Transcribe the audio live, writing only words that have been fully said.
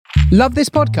Love this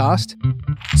podcast?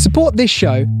 Support this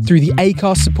show through the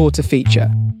Acast supporter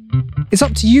feature. It's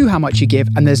up to you how much you give,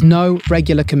 and there's no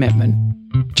regular commitment.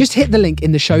 Just hit the link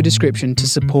in the show description to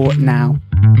support now.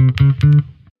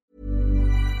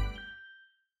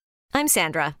 I'm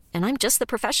Sandra, and I'm just the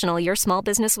professional your small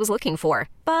business was looking for.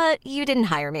 But you didn't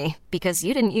hire me because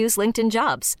you didn't use LinkedIn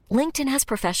Jobs. LinkedIn has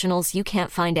professionals you can't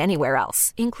find anywhere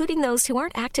else, including those who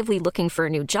aren't actively looking for a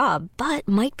new job, but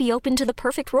might be open to the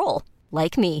perfect role,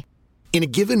 like me. In a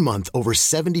given month, over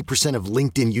 70% of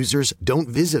LinkedIn users don't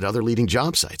visit other leading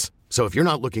job sites. So if you're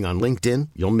not looking on LinkedIn,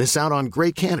 you'll miss out on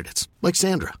great candidates like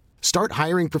Sandra. Start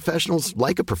hiring professionals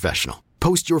like a professional.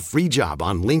 Post your free job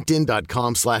on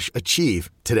linkedin.com/achieve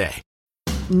today.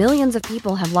 Millions of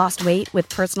people have lost weight with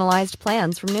personalized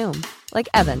plans from Noom. Like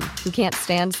Evan, who can't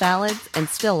stand salads and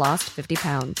still lost 50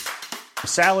 pounds.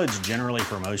 Salads generally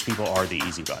for most people are the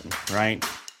easy button, right?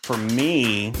 For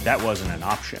me, that wasn't an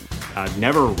option. I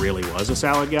never really was a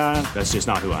salad guy. That's just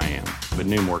not who I am. But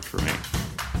Noom worked for me.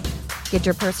 Get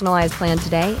your personalized plan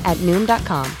today at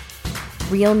Noom.com.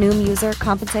 Real Noom user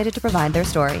compensated to provide their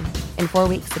story. In 4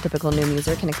 weeks, the typical Noom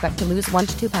user can expect to lose 1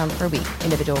 to 2 pounds per week.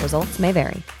 Individual results may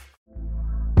vary.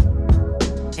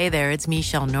 Hey there, it's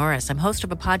Michelle Norris. I'm host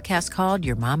of a podcast called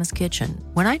Your Mama's Kitchen.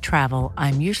 When I travel,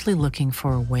 I'm usually looking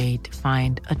for a way to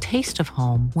find a taste of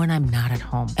home when I'm not at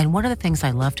home. And one of the things I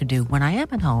love to do when I am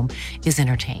at home is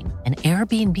entertain. And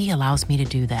Airbnb allows me to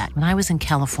do that. When I was in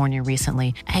California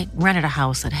recently, I rented a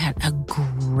house that had a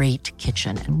great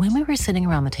kitchen. And when we were sitting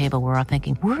around the table, we were all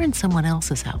thinking, we're in someone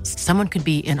else's house. Someone could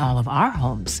be in all of our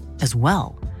homes as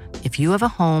well. If you have a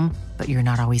home, but you're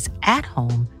not always at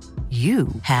home,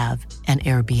 you have an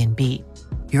Airbnb.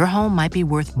 Your home might be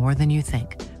worth more than you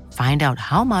think. Find out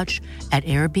how much at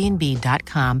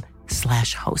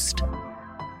airbnb.com/host.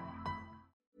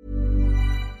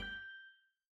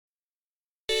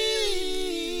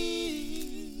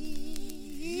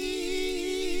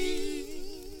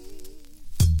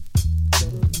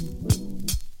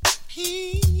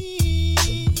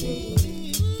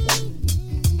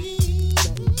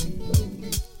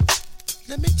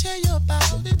 Let me tell you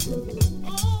about it.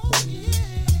 Oh,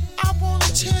 yeah. I want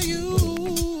to tell you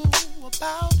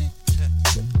about it.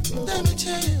 Let me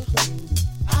tell you,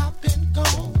 I've been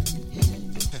gone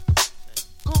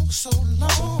so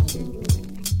long.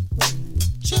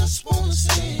 Just want to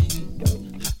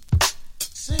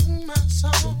sing my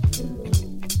song.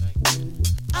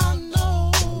 I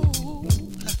know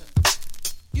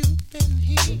you've been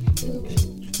here,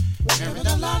 hearing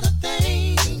a lot of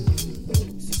things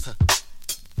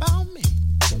about me.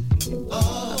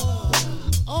 Oh,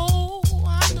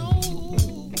 I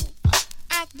know.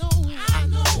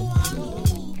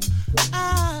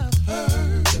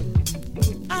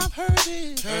 I've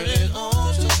heard it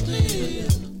all too clear.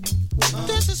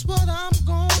 This is what I'm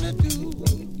gonna do.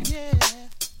 Yeah.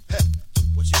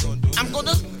 What you gonna do? I'm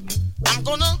gonna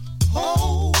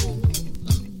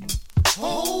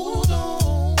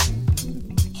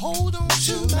hold on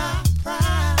to my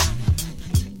pride.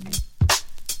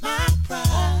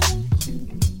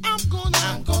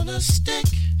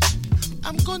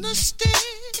 I'm gonna stick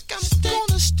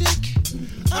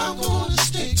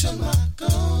to my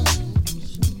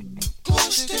guns.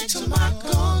 Gonna stick to my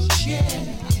guns,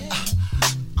 yeah.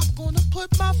 I'm gonna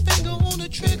put my finger on the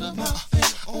trigger. I'm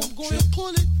gonna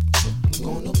pull it.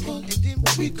 And then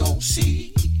we gon'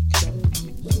 see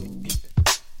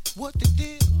what the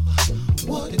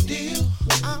deal.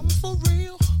 I'm for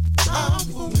real. I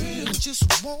just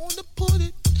wanna put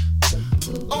it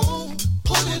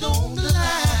on the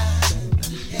line.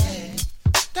 Yeah,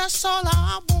 that's all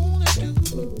I wanna do.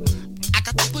 I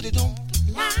got to put it on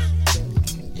the line.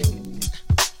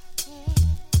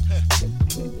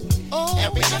 Oh,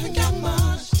 and we haven't got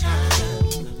much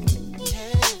time.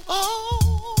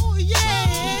 Oh,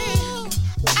 yeah,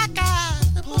 I got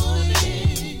to put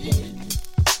it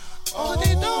on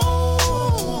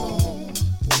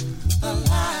the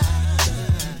line.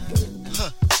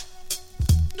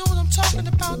 Know what I'm talking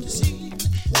about this evening?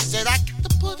 Said I got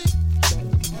to put it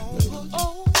on.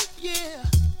 Oh, yeah.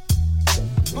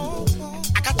 Oh,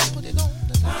 I got to put it on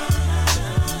the line.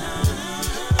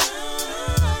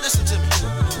 Listen to me.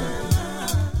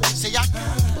 Say I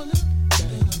got to put it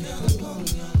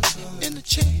in the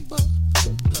chamber.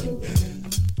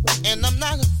 And I'm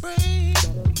not afraid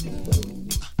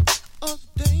of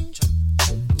the danger.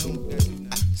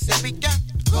 Say we got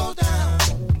to go down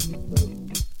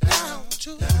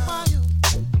to the fire.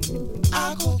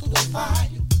 I'll go through the fire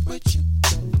with you.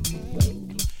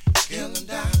 Kill and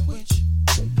die with you.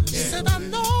 Said I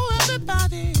know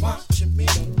everybody watching me.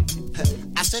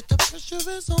 I said the pressure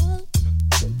is on.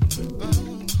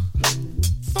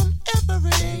 From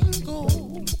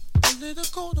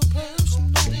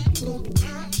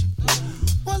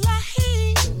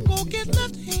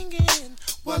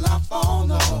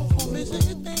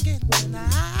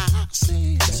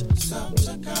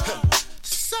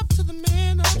up to the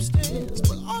man upstairs,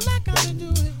 but all I gotta do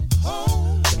is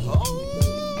hold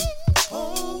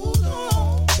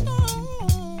on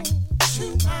to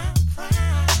my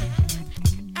pride.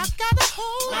 I gotta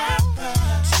hold on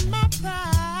to my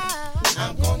pride.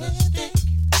 I'm gonna stick.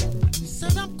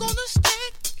 Said I'm gonna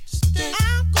stick.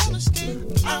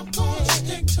 I'm gonna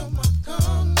stick to my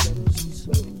guns.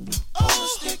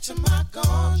 Oh, stick to my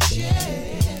guns,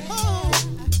 yeah. Oh,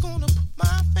 I'm gonna put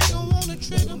my finger on the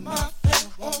trigger, my finger.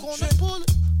 I'm gonna pull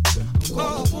it. I'm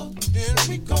gonna pull it, then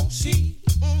we gon' see.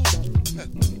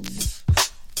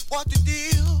 What the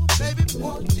deal, baby?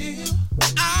 What the deal?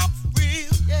 I'm for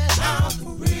real, yeah. I'm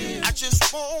for real. I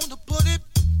just wanna put it.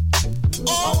 Put it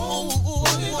on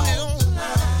the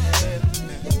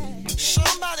line.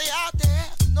 Somebody out there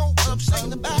know what I'm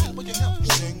saying about. Would you help me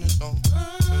sing this song?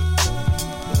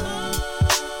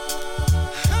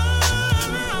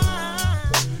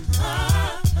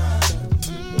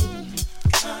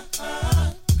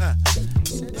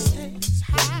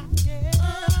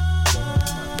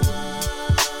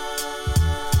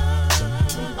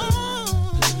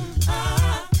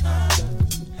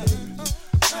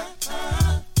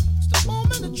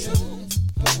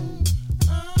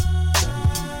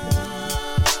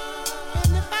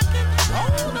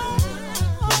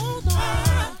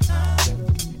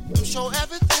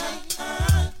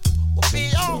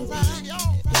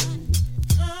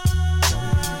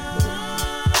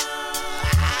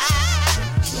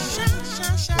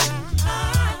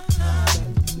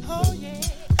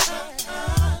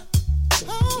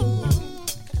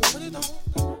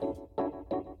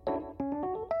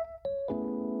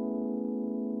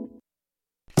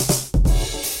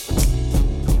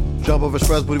 Jumpoff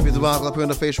Express, Booty Beats Bob, up here on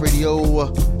the Face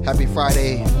Radio. Happy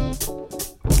Friday.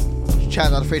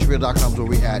 Chat.faceradio.com is where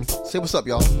we at. Say what's up,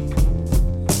 y'all.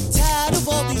 Tired of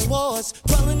all these wars,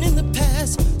 dwelling in the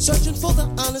past, searching for the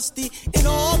honesty and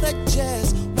all that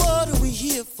jazz. What are we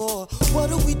here for?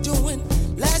 What are we doing?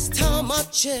 Last time I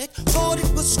checked, thought it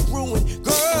was screwing,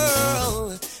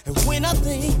 girl. And when I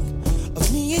think of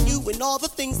me and you and all the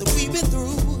things that we've been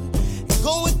through, and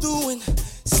going through and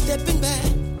stepping back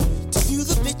to view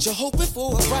the picture, hoping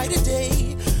for a brighter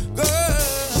day, girl.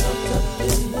 Look up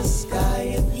in the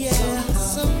sky and yeah,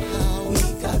 somehow we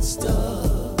got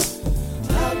stuck.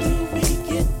 How do we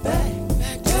get back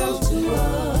down to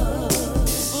love?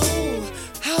 Oh,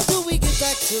 how do we get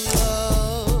back to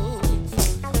love?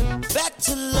 Back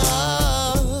to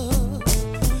love.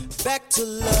 Back to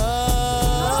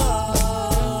love.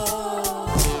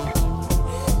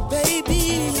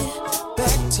 Baby,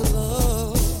 back to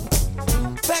love.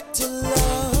 Back to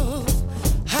love.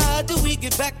 How do we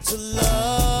get back to love?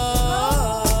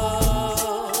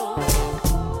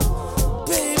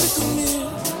 Baby, come here.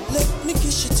 Let me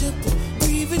kiss your temple.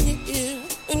 Breathe in your ear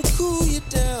and cool you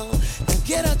down. Now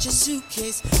get out your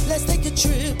suitcase. Let's take a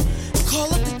trip.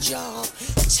 Call up the job.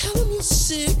 Tell them you're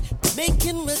sick.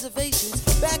 Making reservations.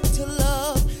 Back to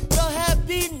love. Your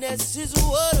happiness is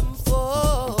what I'm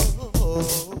for.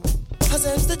 Cause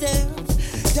Amsterdam,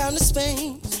 down to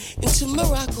Spain, into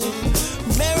Morocco,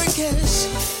 Marrakesh,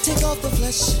 take off the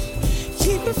flesh,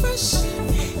 keep it fresh,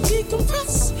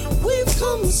 decompress, we've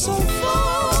come so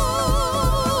far.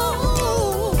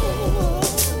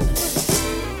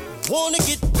 Wanna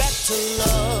get back to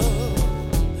love,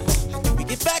 how do we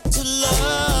get back to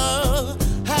love,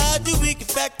 how do we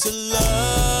get back to love,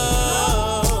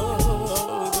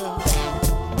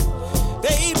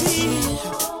 baby,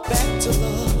 back to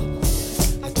love.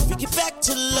 Get back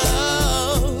to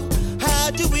love. How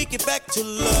do we get back to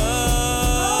love?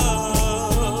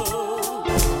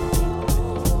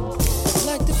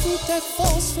 Like the fruit that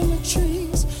falls from the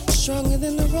trees, stronger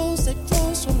than the rose that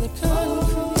grows from the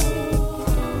concrete.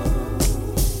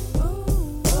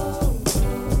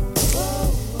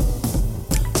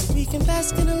 We can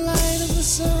bask in the light of the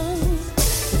sun,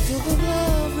 feel the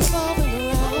love revolving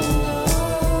around us.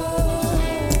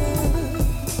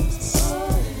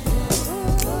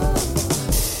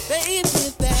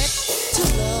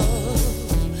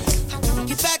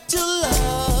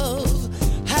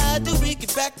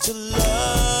 Back to love,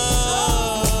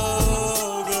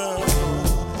 girl.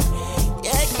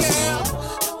 Yeah, girl.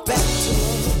 Back to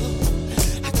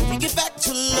love. How do we get back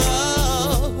to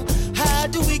love? How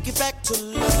do we get back to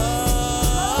love?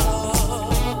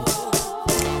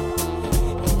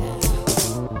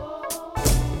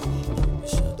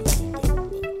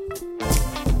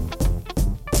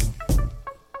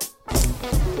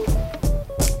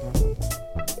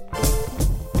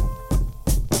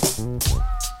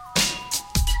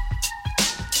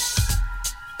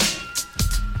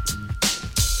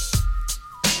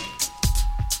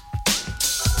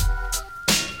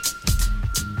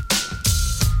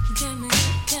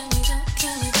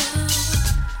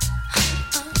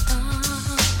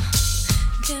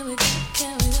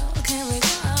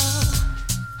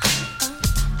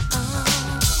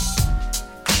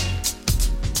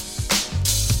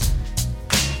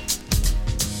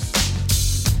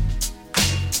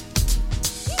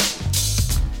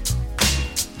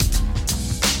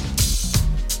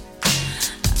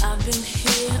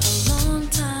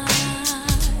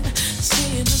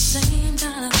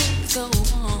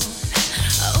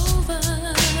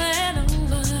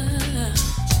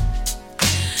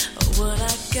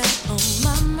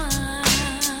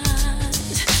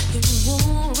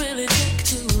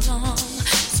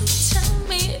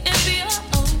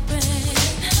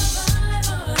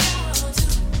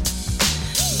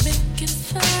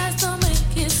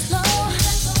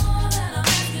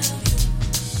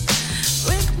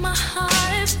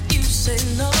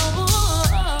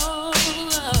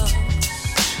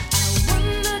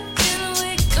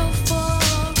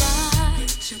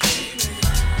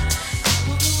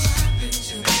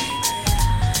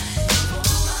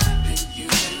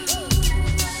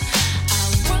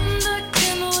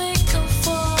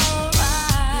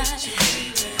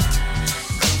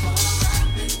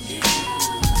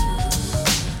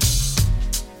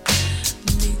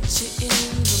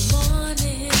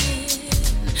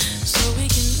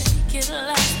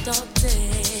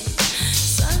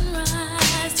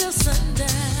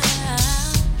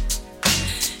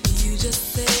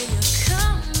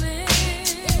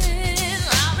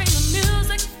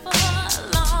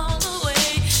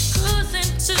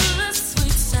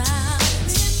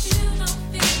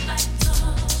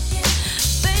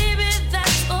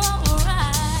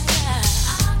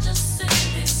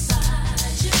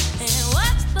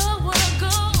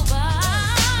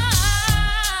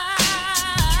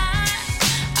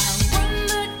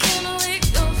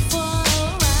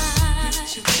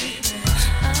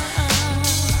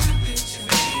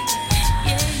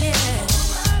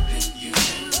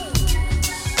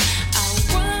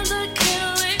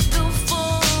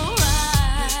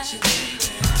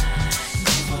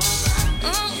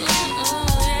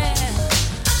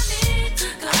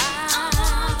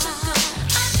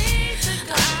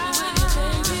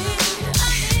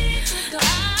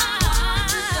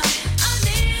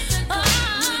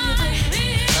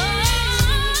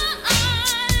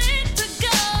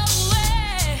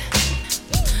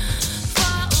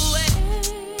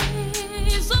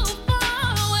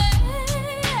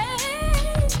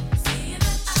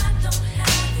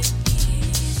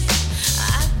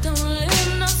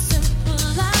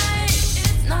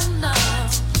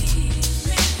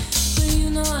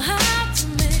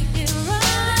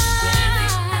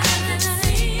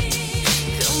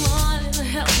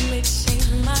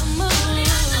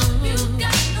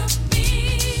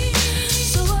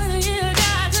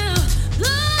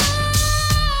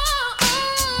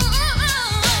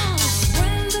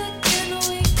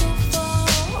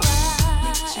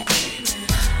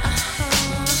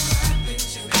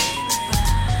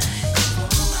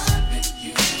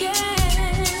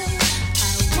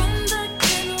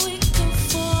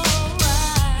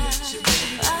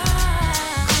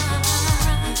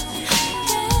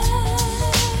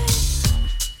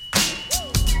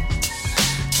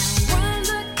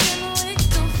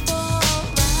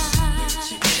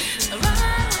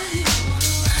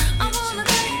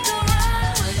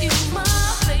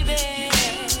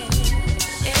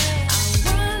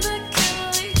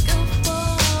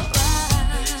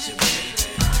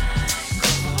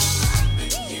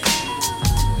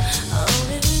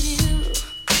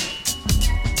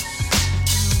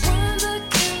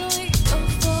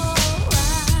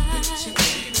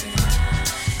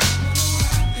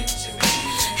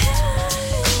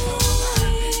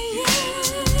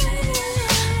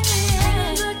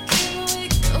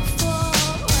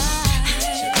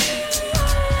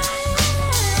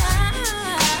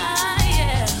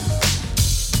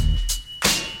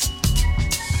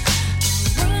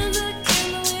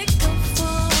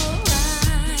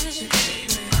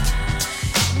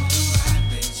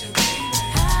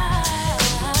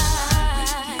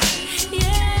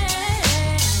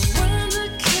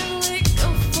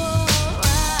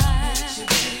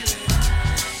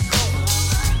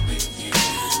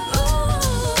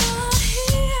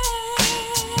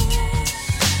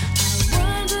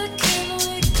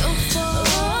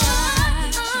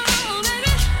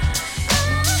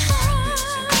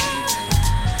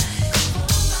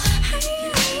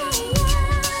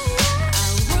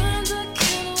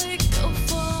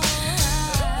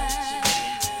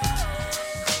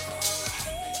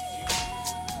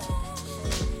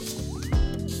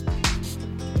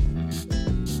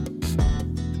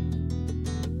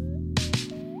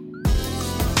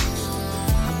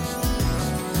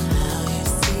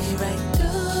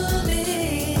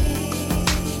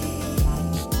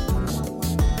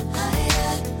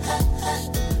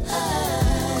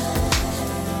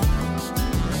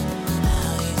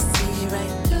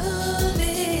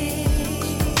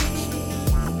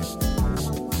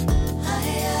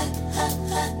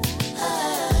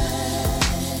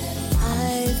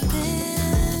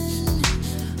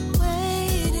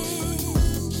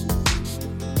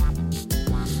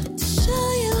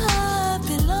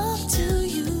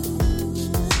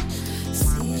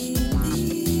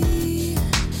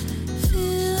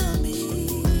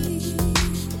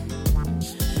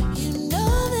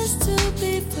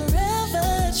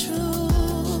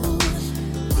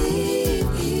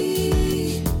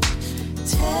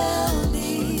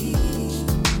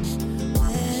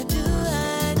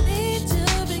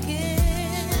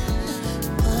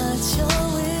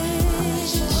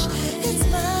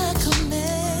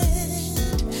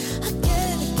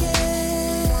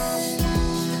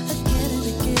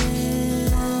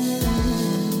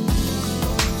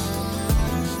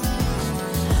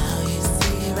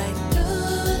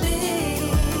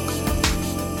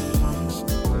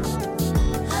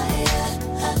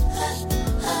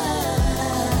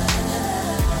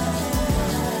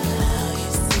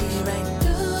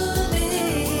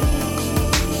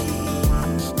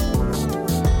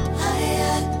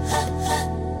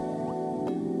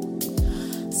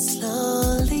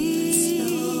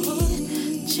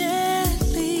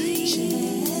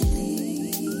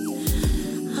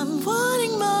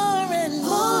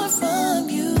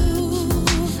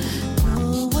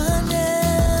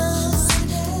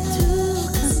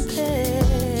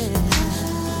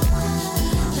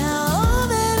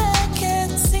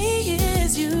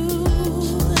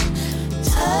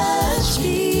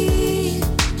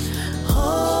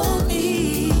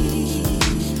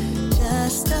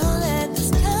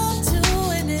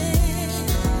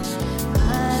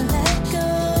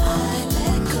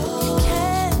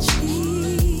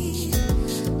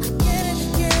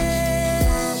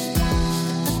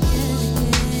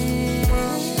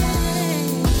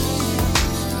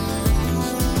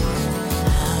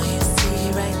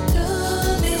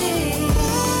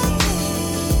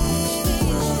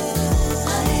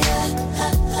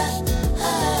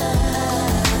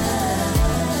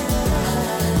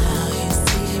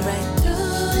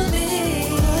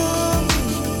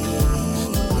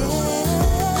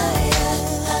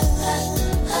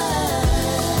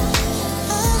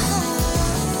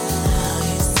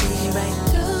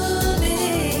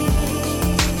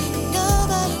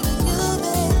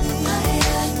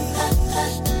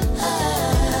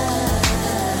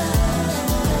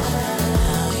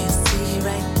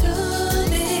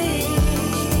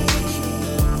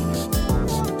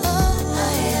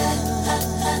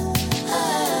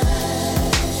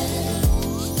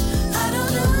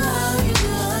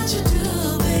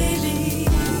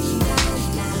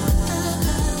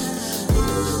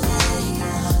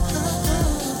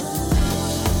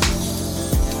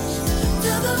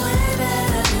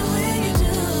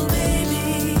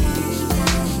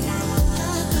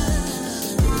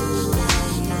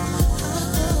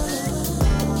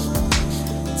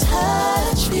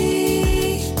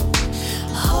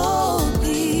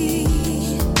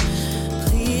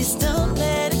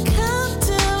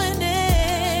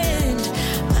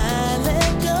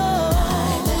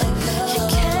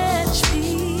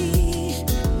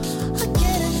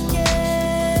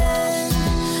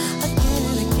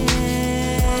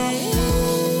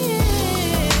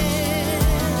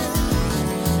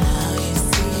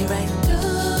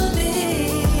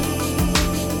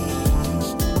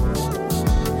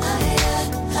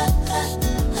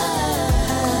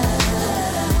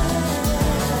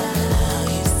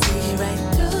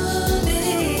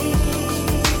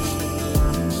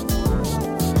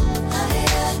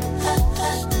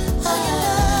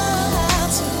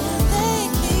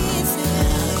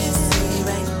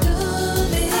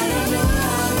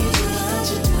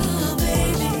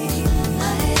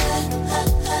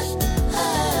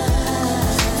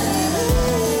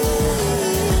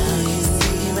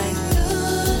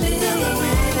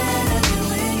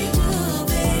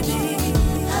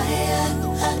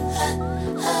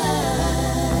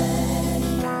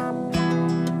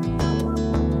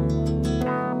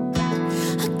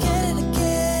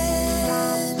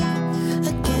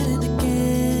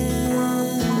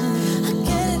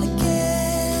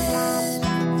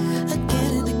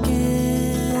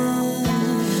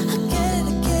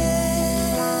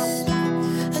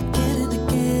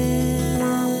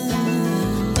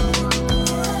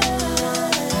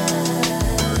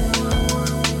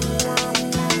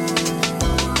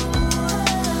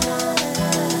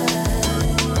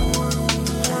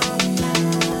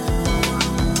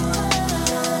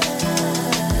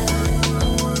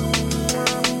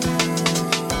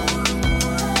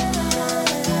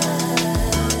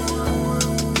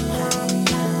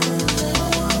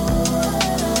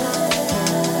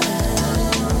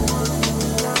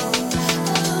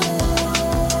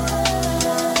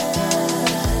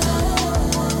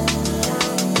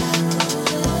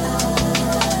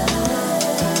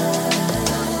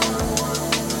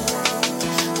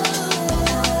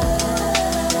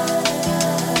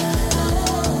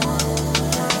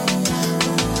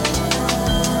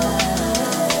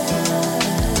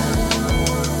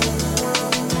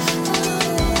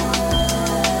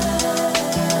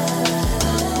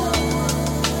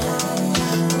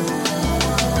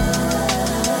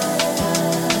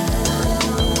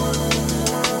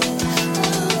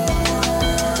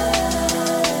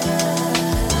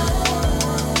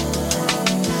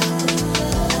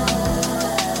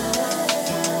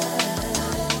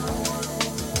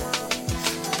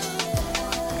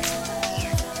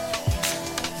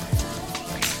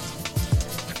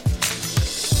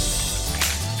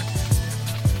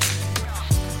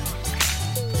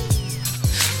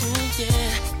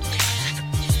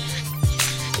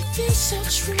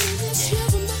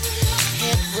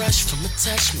 blush from a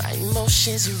touch. My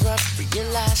emotions erupt.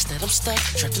 Realize that I'm stuck,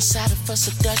 trapped inside of her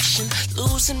seduction.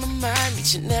 Losing my mind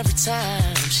each and every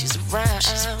time she's around.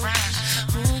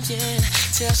 Ooh, yeah.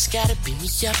 Tell she gotta beat me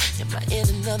up. Am I in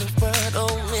another world?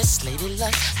 Oh, Miss Lady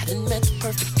Luck, I done met the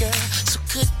perfect girl. So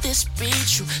could this be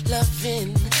true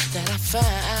loving that I found?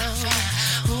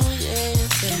 Oh, yeah.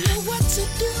 Don't know what to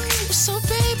do, so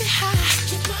baby, I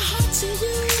give my heart to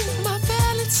you, my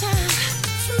Valentine.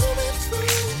 Through and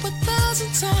through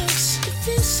 1,000 times. It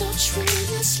feels so true,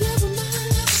 this love of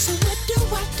mine. So what do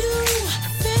I do?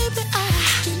 Baby, I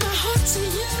give my heart to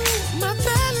you, my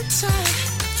Valentine.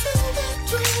 Through and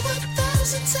through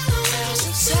 1,000 times.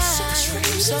 It feels so true,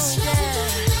 this love of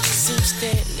mine. Seems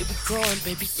steadily we're growing,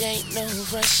 baby, ain't no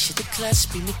rush. Hit the clutch,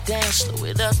 beat me down, slow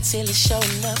it up till it's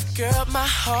showing up. Girl, my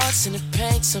heart's in the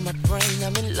pain, to my brain,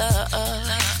 I'm in love.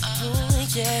 Ooh,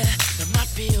 yeah. Now my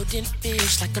building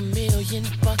feels like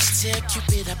 $1,000,000. Tell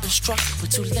Cupid I've been struck,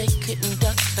 but too late, couldn't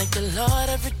duck. Thank the Lord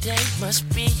every day must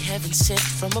be heaven sent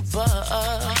from above.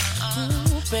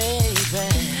 Ooh, baby,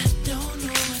 I don't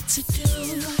know what to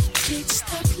do. I can't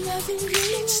stop loving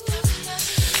you.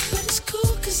 But it's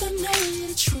cool cause I know you're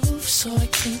the truth. So I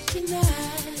can't deny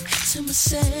to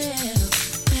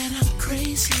myself that I'm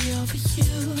crazy over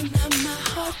you. Now my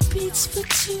heart beats for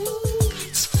two.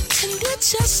 And it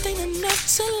just ain't enough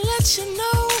to let you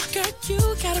know. Girl, you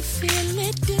gotta feel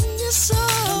it in your soul.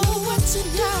 Don't know what to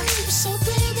do, so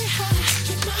baby, I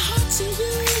give my heart to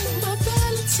you, my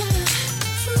Valentine.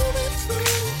 Through and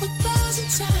through 1,000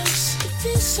 times. It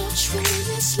feels so true,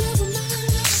 this love of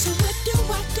mine. So what do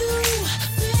I do?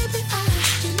 Baby, I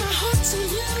give my heart to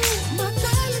you, my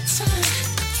Valentine.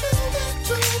 Through and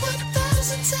through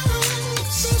 1,000 times. It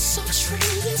feels so true,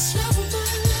 this love of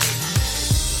mine.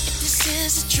 This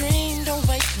is a dream, don't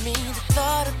wake me. The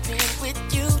thought of being with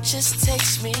you just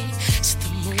takes me to the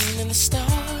moon and the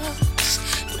stars.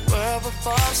 The world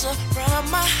revolves around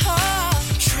my heart.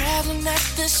 I'm traveling at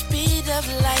the speed of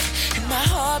light, and my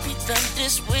heart beat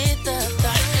thunders with the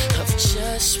thought of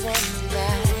just one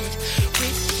night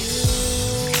with you.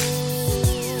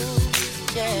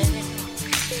 Yeah,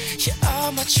 you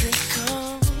are my dream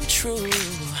come true.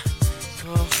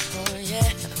 Oh, oh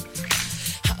yeah.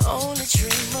 I only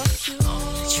dream of you.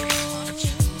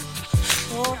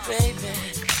 Oh, baby,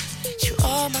 you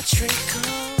are my dream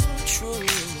come true.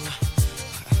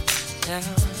 Now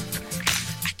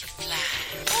I can fly.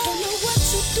 Don't know what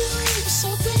to do, so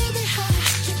baby, I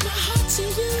give my heart to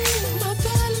you, my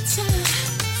Valentine.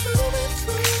 Through and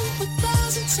through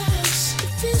 1,000 times.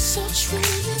 It feels so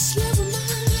true, this love of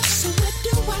mine. So what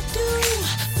do I do?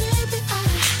 Baby, I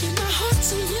give my heart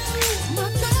to you, my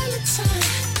Valentine.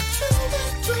 Through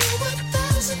and through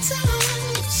 1,000 times.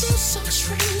 It feels so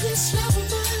true, this love of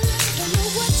mine. Don't know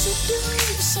what to do,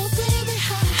 so baby,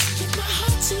 I give my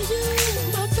heart to you,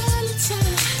 my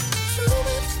Valentine. Through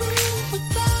and through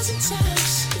 1,000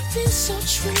 times. It feels so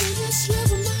true, this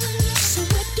love of mine. So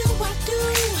what do I do?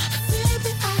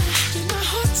 Baby, I give my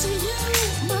heart to you,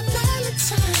 my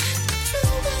Valentine.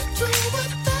 Through and through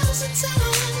 1,000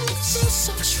 times. It feels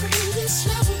so true, this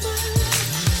love of mine.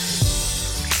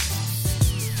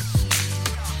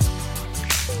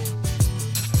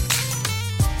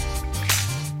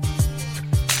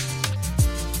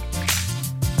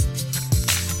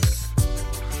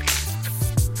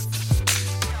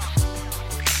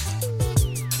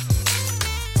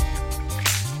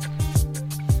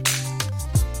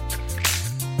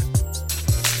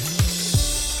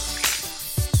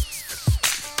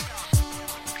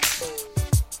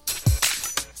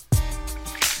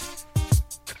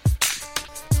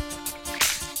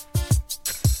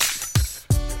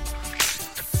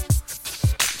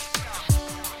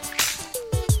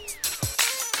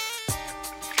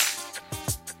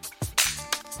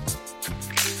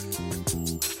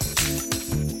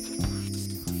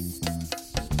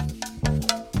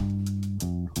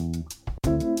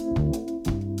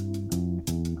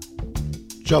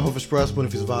 Jumpoff Express, Buena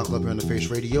Vista Vinyl Club here on the Face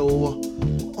Radio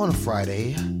on a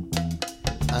Friday.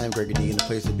 I am Gregory D in the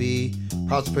place to be.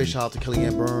 Proud to pay shout out to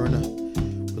Kellyanne Byrne.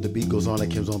 But the beat goes on that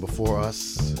comes on before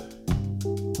us.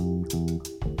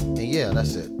 And yeah,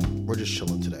 that's it. We're just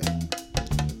chilling today.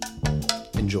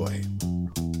 Enjoy.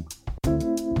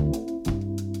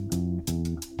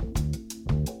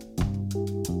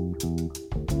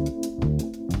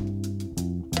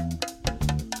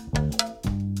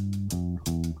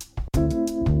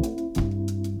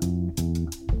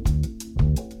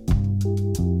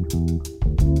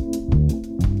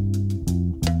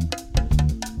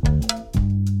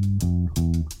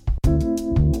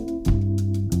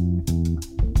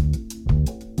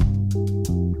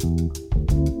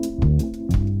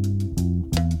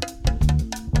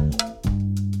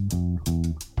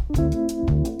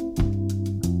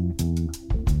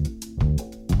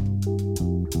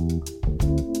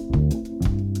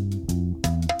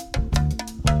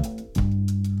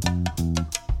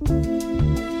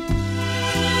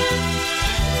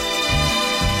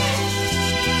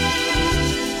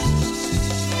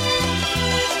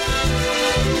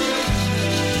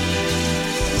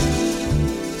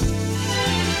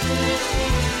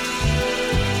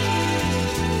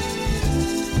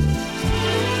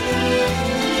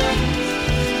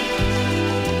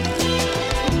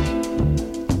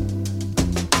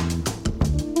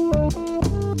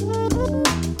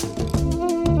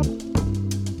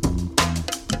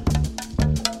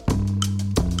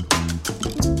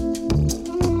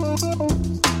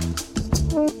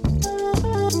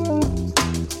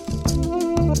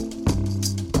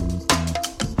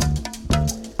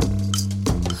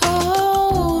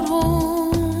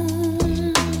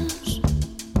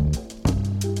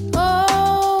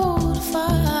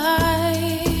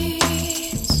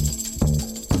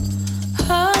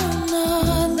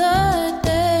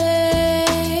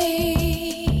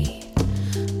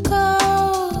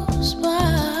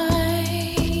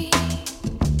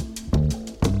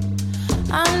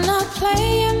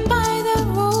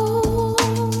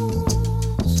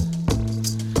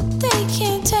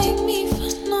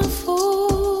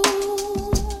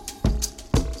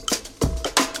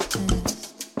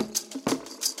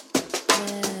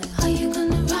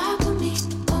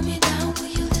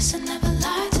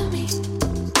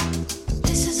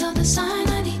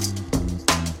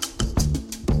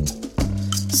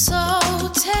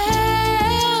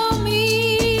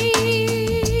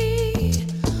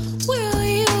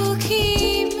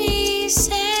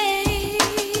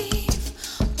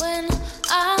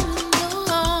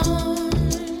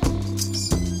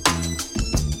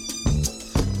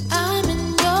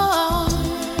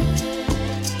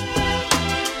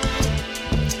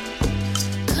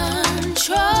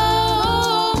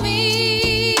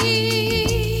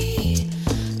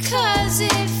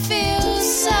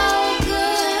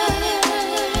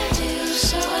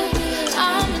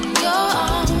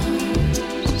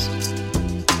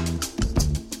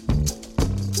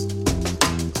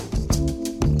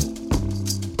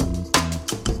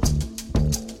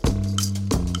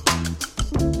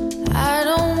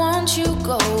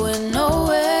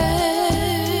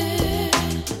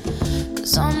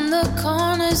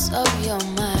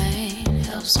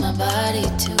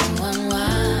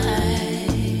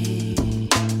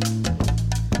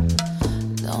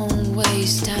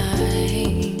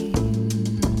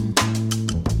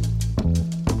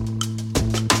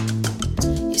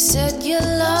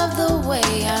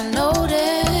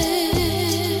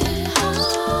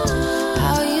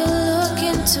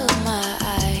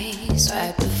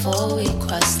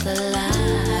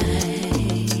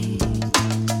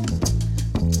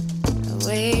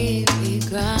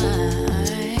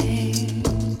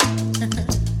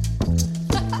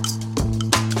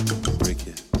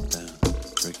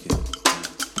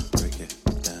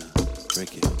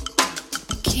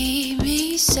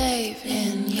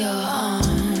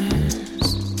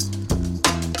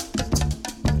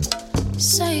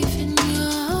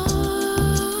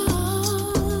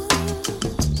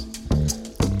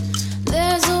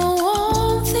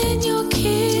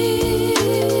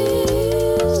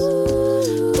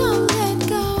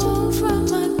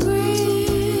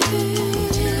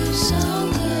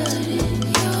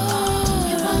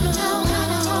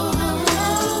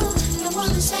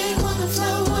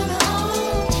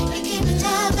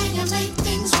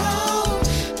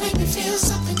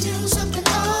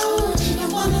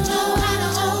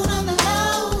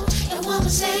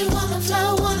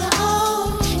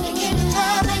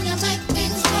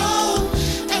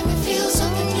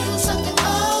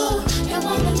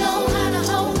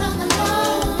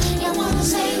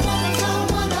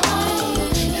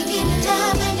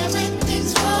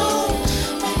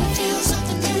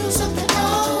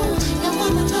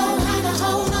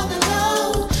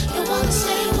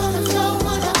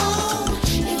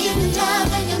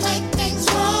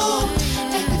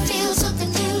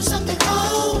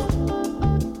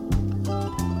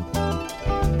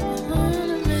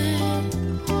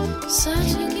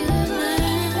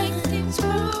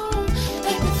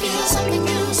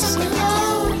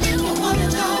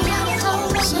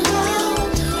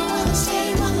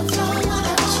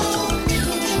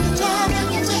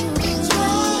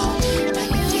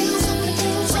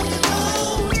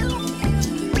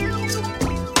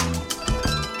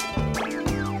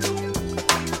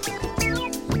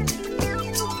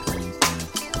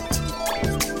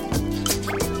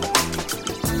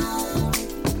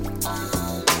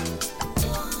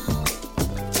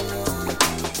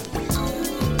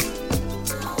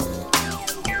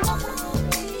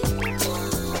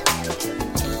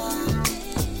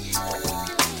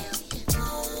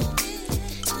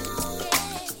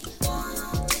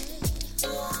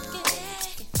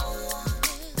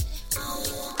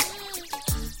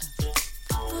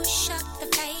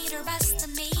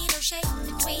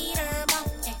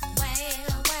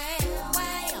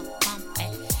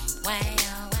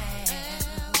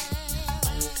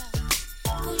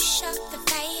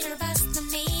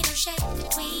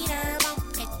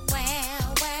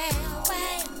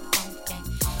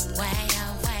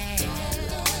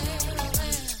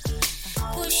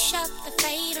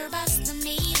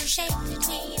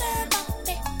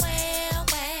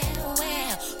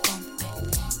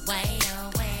 way, oh,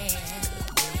 well.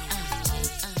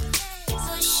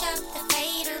 Push up the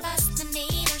fader, bust the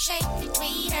meter, shake the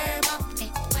tweeter, bump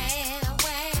it, well,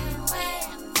 well, well,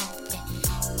 bump it,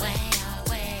 well,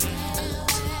 well.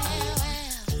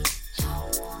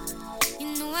 You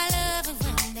know I love it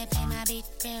when they play my beat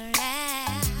real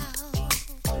loud,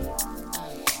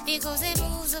 because it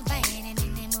moves the band and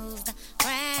then it moves the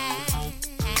crowd.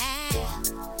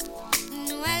 You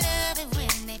know I love it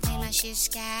when they play my shit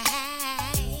sky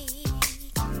high.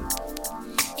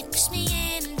 It puts me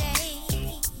in a day.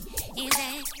 Is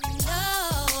that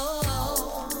love?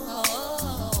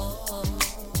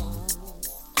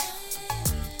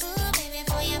 Ooh, baby,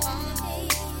 for your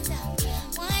bones,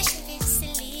 why should it's a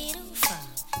little fun?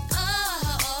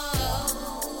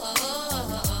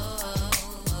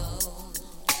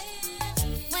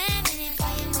 When it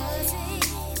for your music,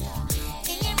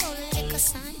 can you roll like a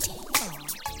Sunday?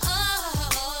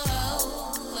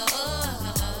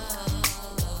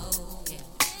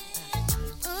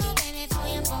 Ooh, baby, for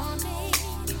your bones,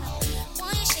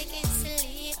 why you shake it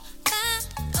silly?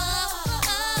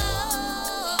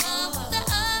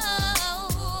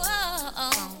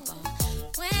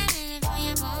 When it for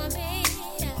your bones,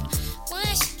 why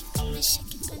you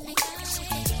shake it,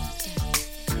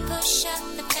 push up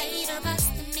the fader, bust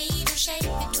the meter, shake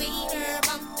the tweeter,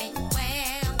 bump it,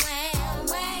 well, well,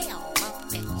 well,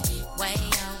 bump it,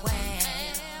 well, well.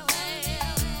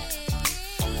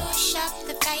 Push up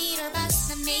the fader, bust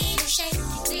the meter, shake the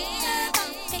tweeter,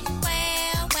 bump it,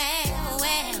 well, well,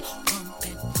 well, bump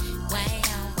it,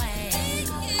 well, well.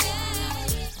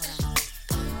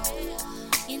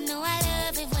 You know I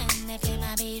love it when they play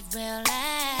my beat real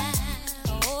loud,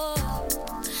 oh,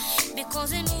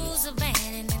 because it moves the band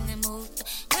and then they move the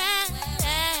crowd,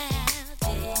 yeah.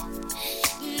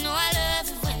 You know I love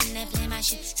it when they play my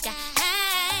shit sky high.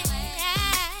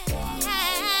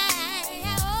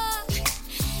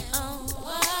 Oh, oh,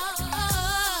 oh,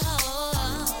 oh,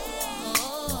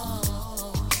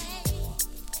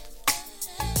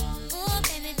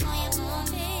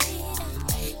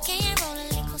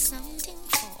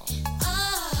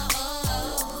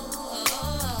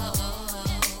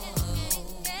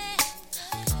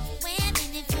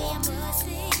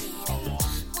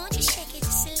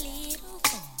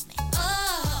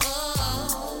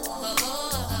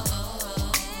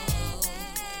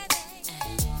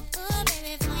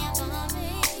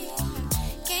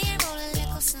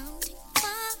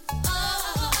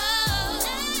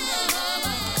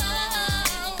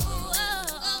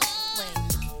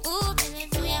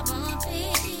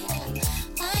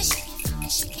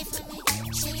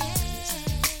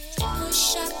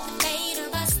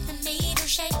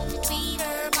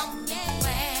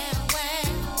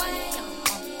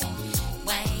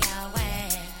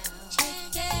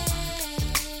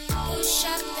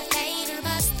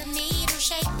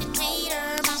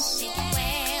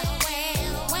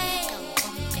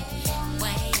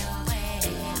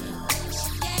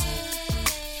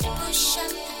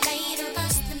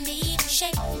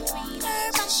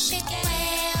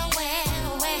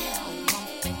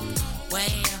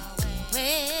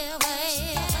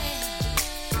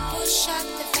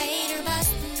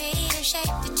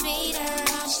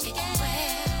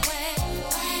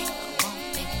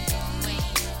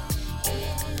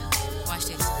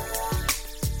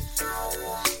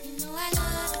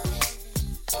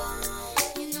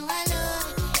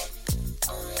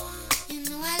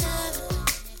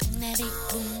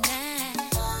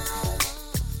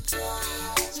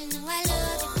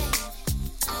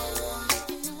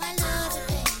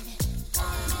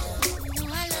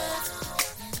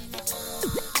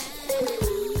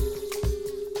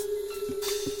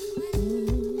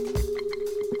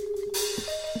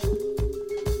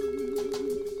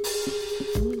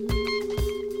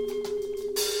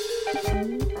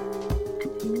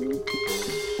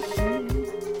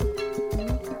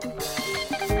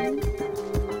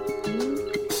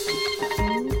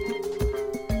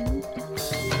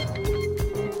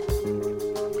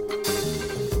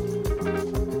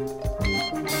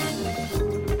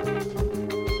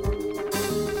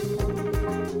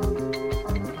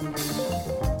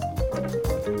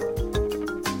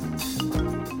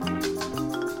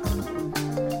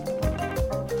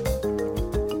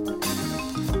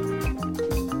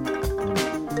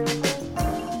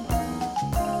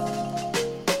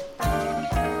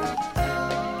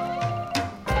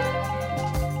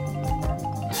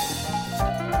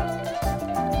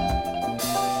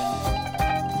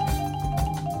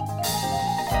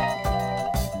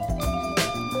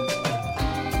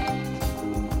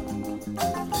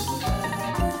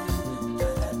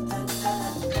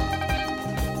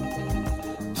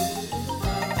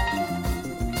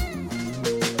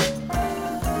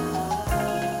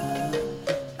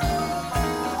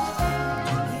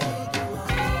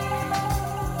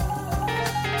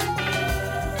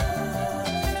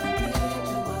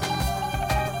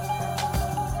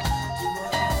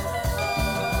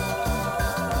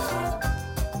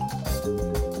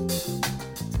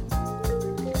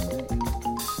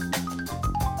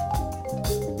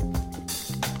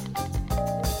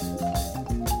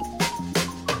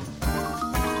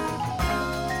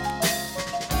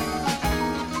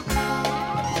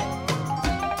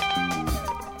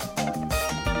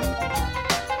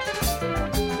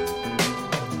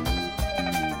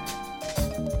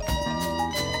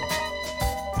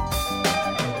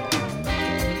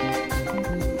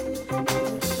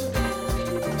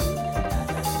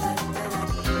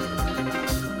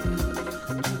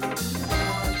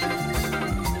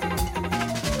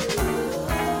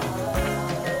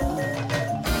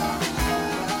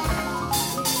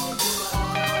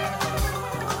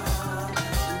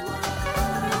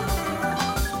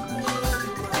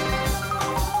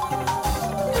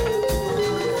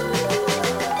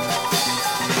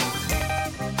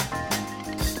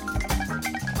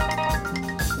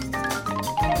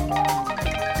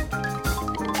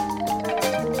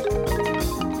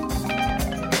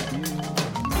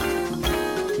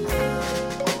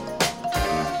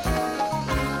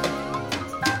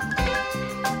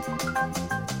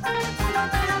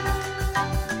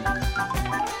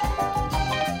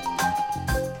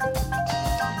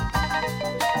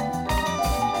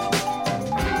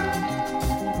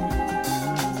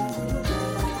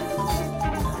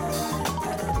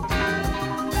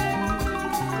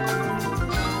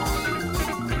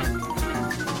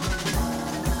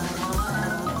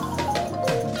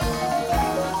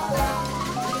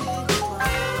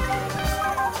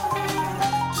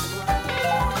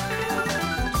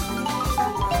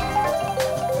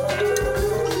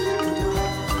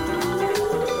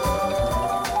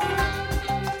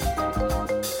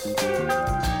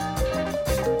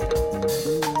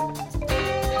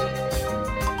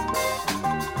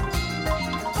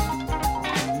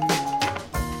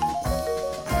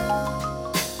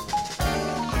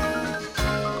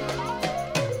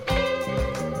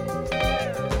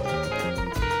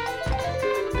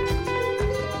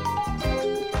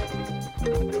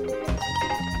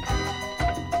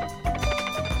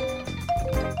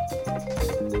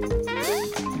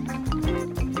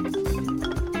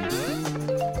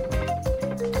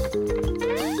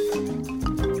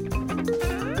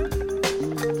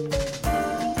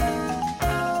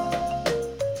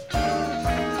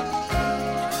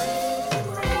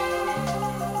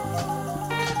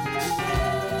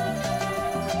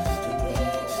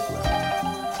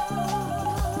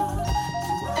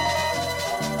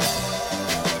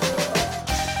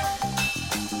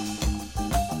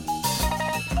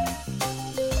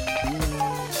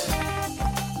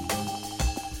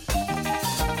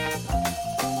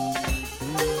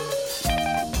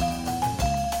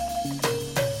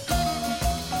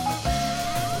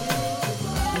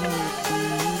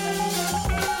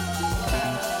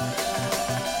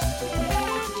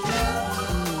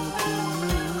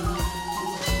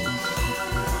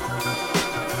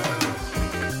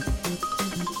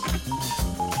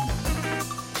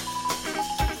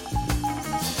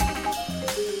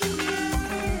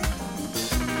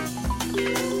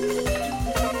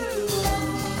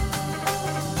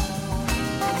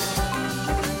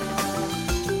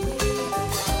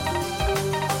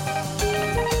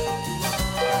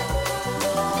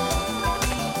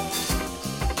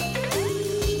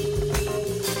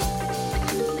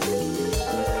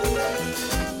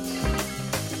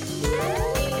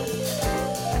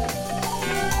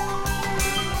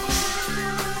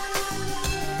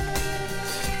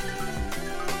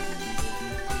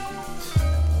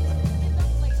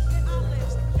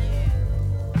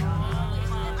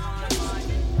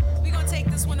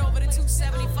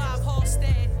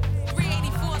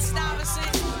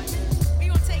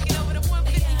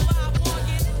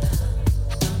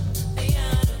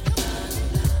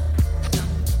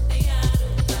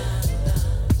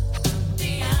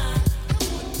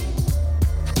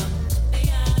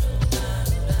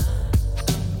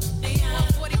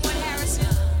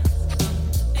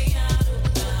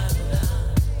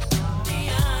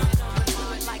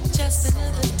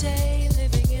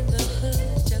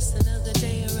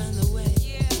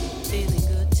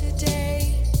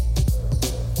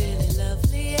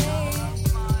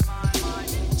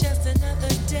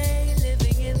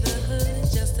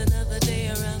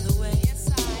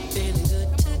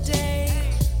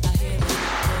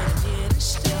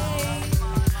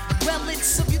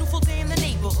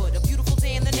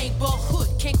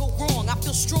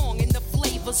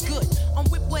 whatever's good. I'm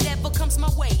with whatever comes my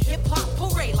way. Hip hop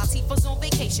parade, Latifah's on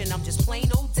vacation. I'm just plain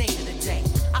old Dana today.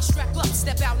 I strap up,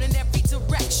 step out in every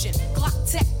direction. Glock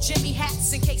tech, Jimmy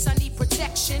hats in case I need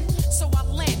protection. So I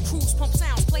land, cruise, pump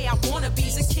sounds, play out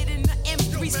wannabes. A kid in the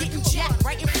M3's getting jacked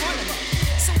right in front of me.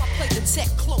 So I play the tech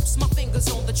close, my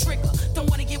fingers on the trigger. Don't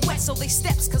wanna get wet, so they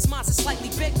steps, cause mine's is slightly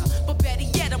bigger. But better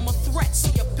yet, I'm a threat, so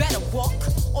you better walk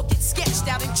or get sketched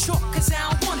out in chalk, cause I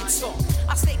don't wanna talk.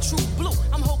 I stay true blue,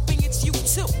 I'm hoping it's you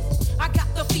too. I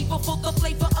got the fever for the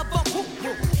flavor of a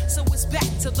whoop-whoop. So it's back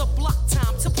to the block,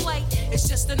 time to play. It's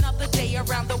just another day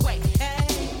around the way.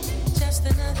 Hey, just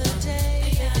another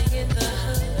day, living in the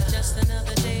hood. Just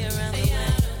another day around the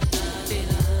way. Feeling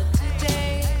good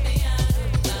today,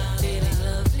 feeling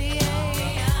lovely.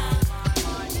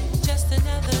 Just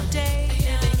another day,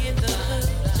 living in the hood.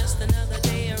 Just another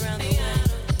day around the way.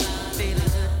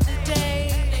 Feeling good today.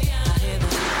 I hear the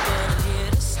word, but I'm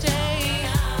here to stay.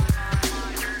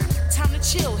 Time to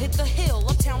chill, hit the hill,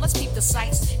 uptown, let's peep the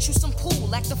sights. Shoot some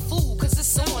pool, act a fool, cause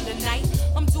it's on tonight.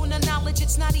 I'm doing the knowledge,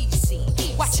 it's not easy.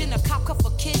 Watching a cop cuff a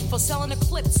kid for selling a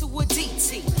clip to a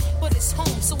DT. But it's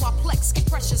home, so I flex, get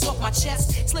pressures off my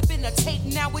chest. Slipping a tape,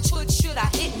 now which hood should I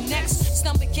hit next?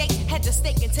 Stomach ache, head to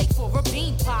steak and take for a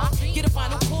bean pie. Get a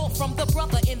final call from the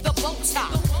brother in the bow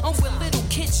tie. I'm with little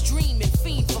kids dreaming,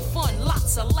 fiend for fun.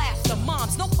 Lots of laughter,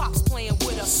 moms, no pops playing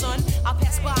with her son. I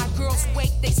pass by a girl's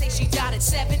wake, they say she died at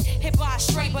 7. Hit by a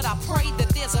stray, but I pray that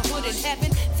there's a hood in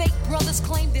heaven. Fake brothers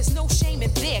claim there's no shame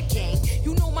in their game.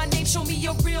 You know my name, show me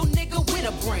a real nigga with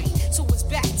a brain. So it's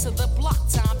back to the block,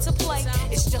 time to play.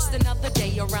 It's just another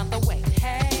day around the way.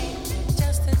 Hey,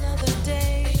 just another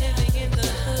day, living in the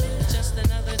hood. Just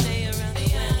another day around the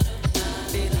way.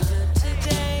 Feeling good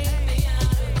today,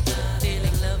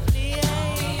 feeling lovely.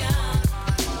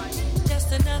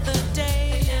 Just another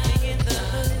day, living in the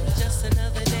hood. Just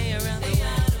another day around the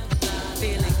way.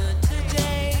 Feeling good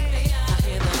today. I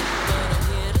hear the word, but I'm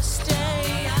here to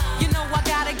stay. You know I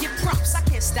gotta give props, I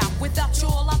can't stop. Without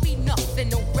y'all, I'll be nothing.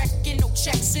 No wrecking, no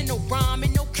checks, and no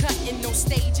rhyming, no cutting, no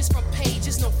stages from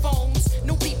pages, no phones,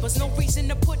 no beepers, no reason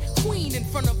to put Queen in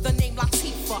front of the name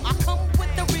Latifah. I come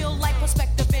with the real life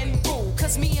perspective and rule,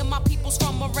 cause me and my peoples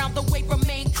from around the way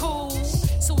remain cool.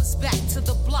 So it's back to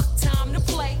the block, time to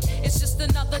play. It's just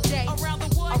another day around the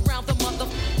what? Around the mother.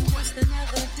 Just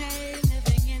another day,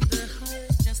 living in the hood.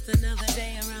 Just another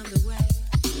day around the way.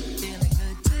 Feeling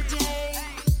good today.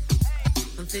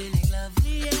 I'm feeling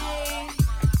lovely.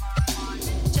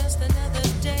 Just another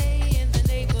day in the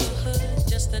neighborhood.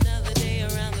 Just another day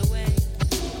around the way.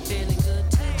 Feeling good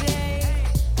today.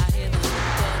 I hear the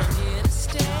word, but I'm here to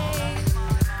stay.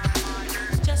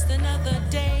 Just another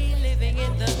day living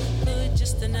in the hood.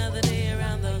 Just another day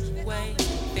around the way.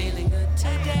 Feeling good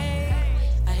today.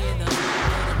 I hear the word,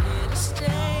 but I'm here to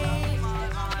stay.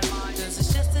 Cause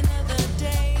it's just another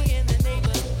day in the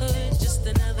neighborhood. Just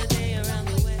another day around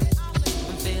the way.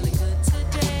 I'm feeling good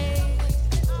today.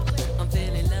 I'm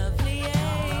feeling lovely.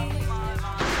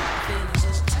 Feeling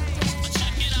good today.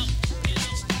 Check it out.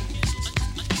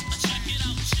 Check it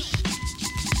out. Check it out.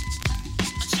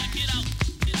 Check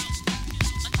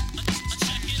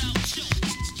it out.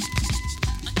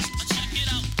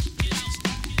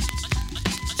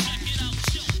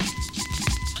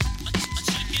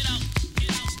 Check it out.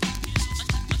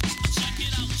 Check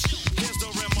it out. Here's the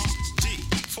remedy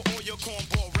for all your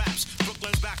cornball raps.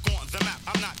 Brooklyn's back on the map.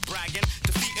 I'm not bragging.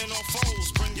 Defeating all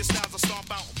foes. Bring your styles to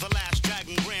stomp out the last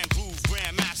dragon. Grand groove,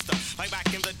 grand master. Like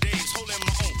back in the days, holding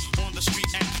my own on the street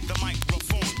and the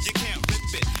microphone. You can't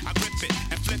rip it. I grip it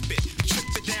and flip it. Trip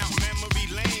it down memory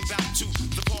lane. Back to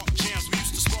the park jams. We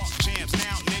used to spark jams.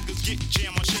 Now niggas get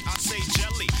jam on shit. I say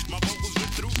jelly. My vocals rip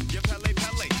through your Pele.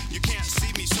 You can't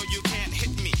see me, so you can't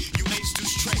hit me. You ace do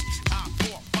straight. I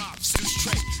pour pops do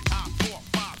straight. I pour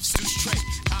pops do straight.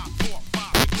 I pour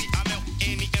pops. I melt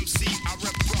any MC. I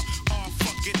rep bruh. Oh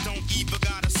fuck it, don't even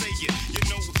gotta say it. You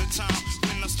know the time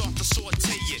when I start to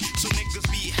saute it. So niggas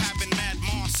be having mad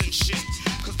moss and shit.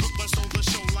 Cause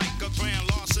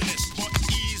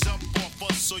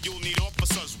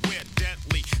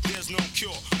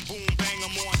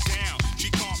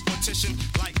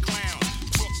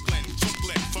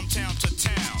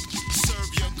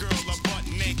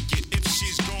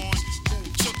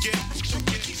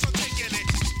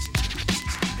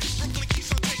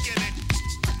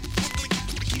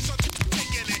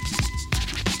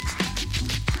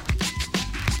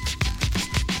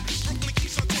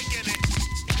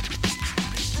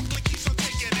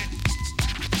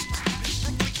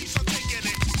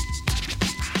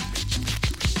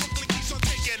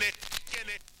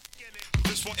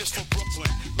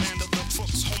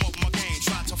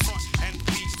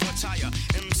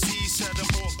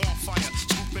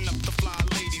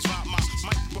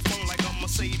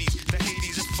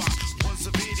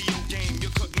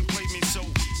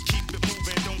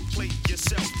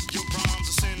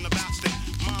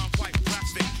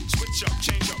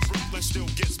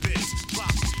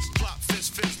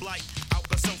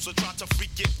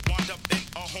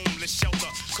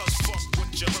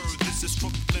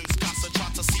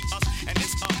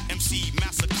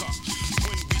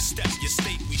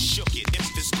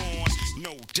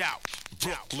doubt,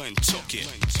 Brooklyn took it.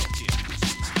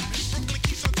 Brooklyn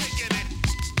keeps on taking it.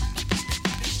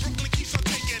 Brooklyn keeps on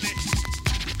taking it.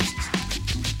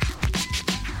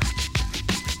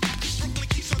 Brooklyn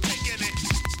keeps on taking it.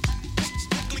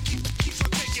 Brooklyn keeps on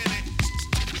taking it.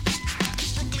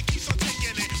 Brooklyn keeps on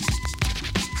taking it.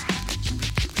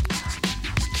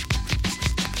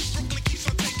 Brooklyn keeps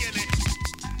on taking it.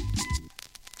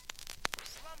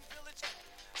 Slum village,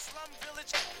 slum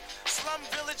village, slum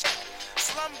village,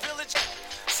 slum village,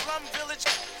 slum village,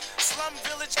 slum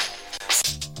village.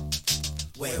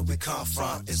 Where we come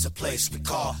from is a place we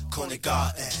call Coney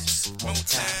Gardens.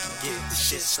 Motown, get the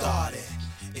shit started.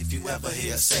 If you ever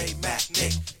hear say Mac,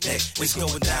 Nick, it's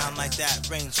going down like that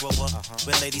Range Rover.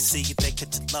 When ladies see you, they get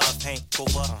to love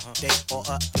hangover. Day or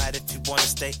a night if you wanna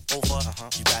stay over.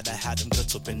 You gotta have them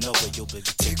goods up and over. You'll be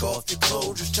take off your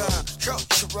clothes, it's time.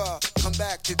 Culture, come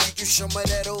back to give you some of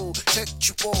that old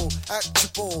sexual,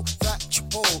 actual,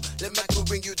 factual. Let Michael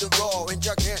bring you the raw and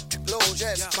gigantic blows.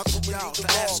 Yes, Michael bring you the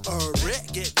raw.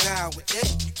 Rick, get down with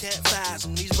it. You can't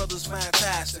fathom these brothers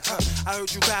fantastic, huh? I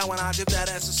heard you cry when I dipped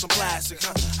that ass in some plastic,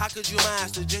 huh? How could you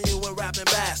master genuine rapping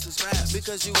bastards?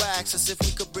 Because you asked us if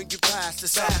we could bring you past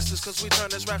this. Bastards, cause we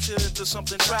turned this rap shit into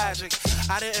something tragic.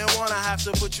 I didn't wanna have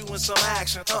to put you in some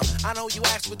action. I know you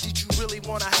asked, but did you really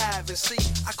wanna have it? See,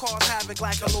 I cause havoc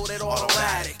like a loaded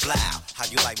automatic. Blow, how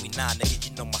you like me now, nigga?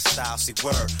 You know my style, see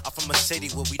word. I'm from a city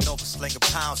where we know for slinging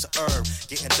pounds of herb.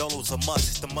 Getting dollars a month,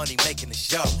 it's the money making the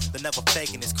show. The never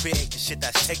faking is creating shit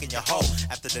that's taking your hoe.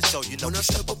 After the show, you know when we I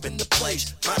step up in the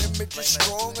place, my image is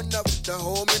strong enough to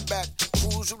hold me back.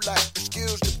 Crews who like the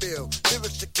skills to build,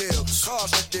 lyrics to kill,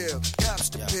 cars to deal, caps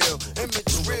to peel, image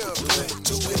is real. Do it.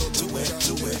 Come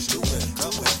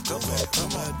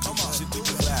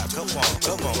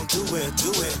on. Do it. Do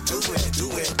it. Do it.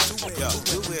 Do it. Do it. Come on.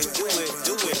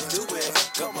 Come on. Do it.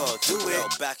 Come on. Do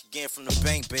it. Back again from the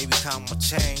bank, baby. Count my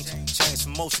change. Change for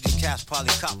most of these cats,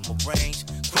 probably cop my range.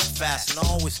 Quick, fast, and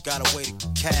always got a way to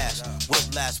get cash.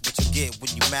 Whiplash, what you get when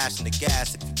you mashing the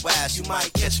gas. If you ask, you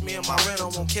might catch me in my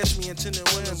rental, won't catch me in tinted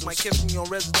windows, might catch me on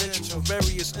residential for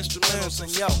various instrumentals.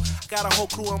 And yo, I got a whole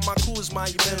crew, and my crew is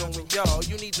monumental. And yo,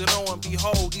 you need to know and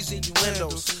behold these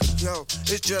innuendos. Yo,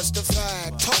 it's just a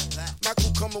fact. Talk. My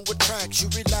crew coming with tracks, you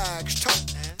relax. Talk.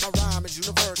 My rhyme is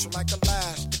universal like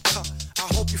elastic. I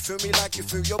hope you feel me like you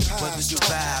feel your past. Whether you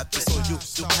vibe, this or you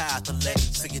path the leg.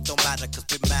 So it don't matter cause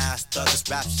we master this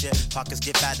rap shit. Pockets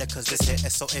get better cause this hit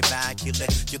is so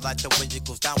immaculate. You like the way it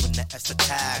goes down when the S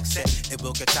attacks it. It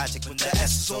will get tragic when the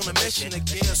S is on a mission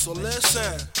again. So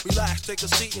listen, relax, take a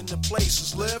seat in the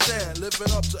places. Live in,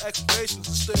 living up to expectations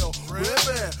and still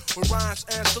ripping. With rhymes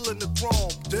and still in the chrome,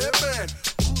 dipping.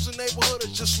 Cruising neighborhood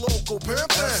is just local pimping.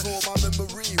 That's all my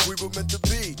memory, we were meant to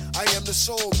be. I am the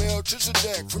soul,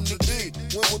 Melchizedek from the D.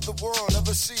 When will the world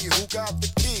ever see who got the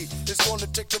key? It's gonna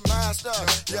take the master,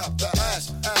 yeah, the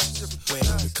ass. Where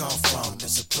we come from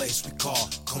is a place we call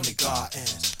Coney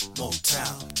Gardens.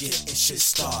 Motown, getting shit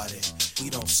started. We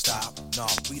don't stop, nah,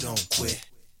 we don't quit.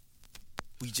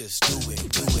 We just do it,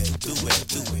 do it, do it,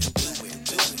 do it, do it,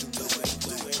 do it, do it,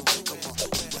 do it.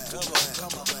 Come on,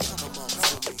 come on, come on, come on.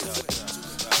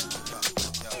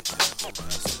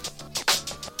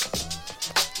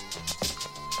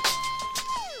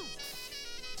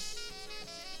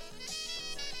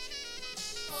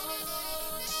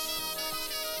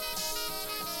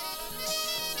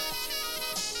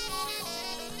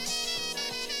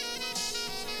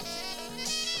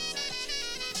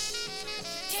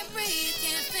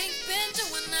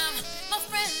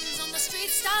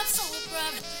 Stop so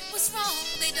abrupt. What's wrong?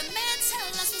 They demand tell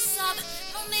us what's up.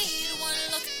 No need one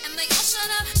look and they all shut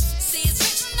up. See it's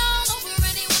written all over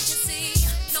anyone can see.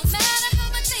 No matter how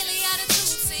my daily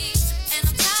attitude seems. And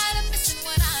I'm tired of missing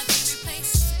what I've been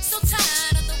replaced. So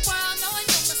tired of the world knowing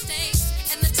your mistakes.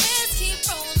 And the tears keep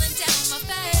rolling down my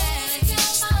face. Rolling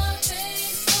down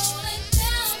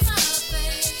my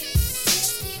face.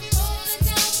 Tears keep rolling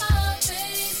down my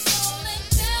face. Rolling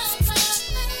down my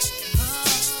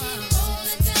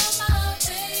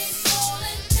face.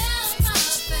 Rolling down my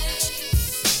face.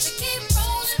 They keep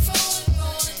rolling, rolling,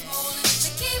 rolling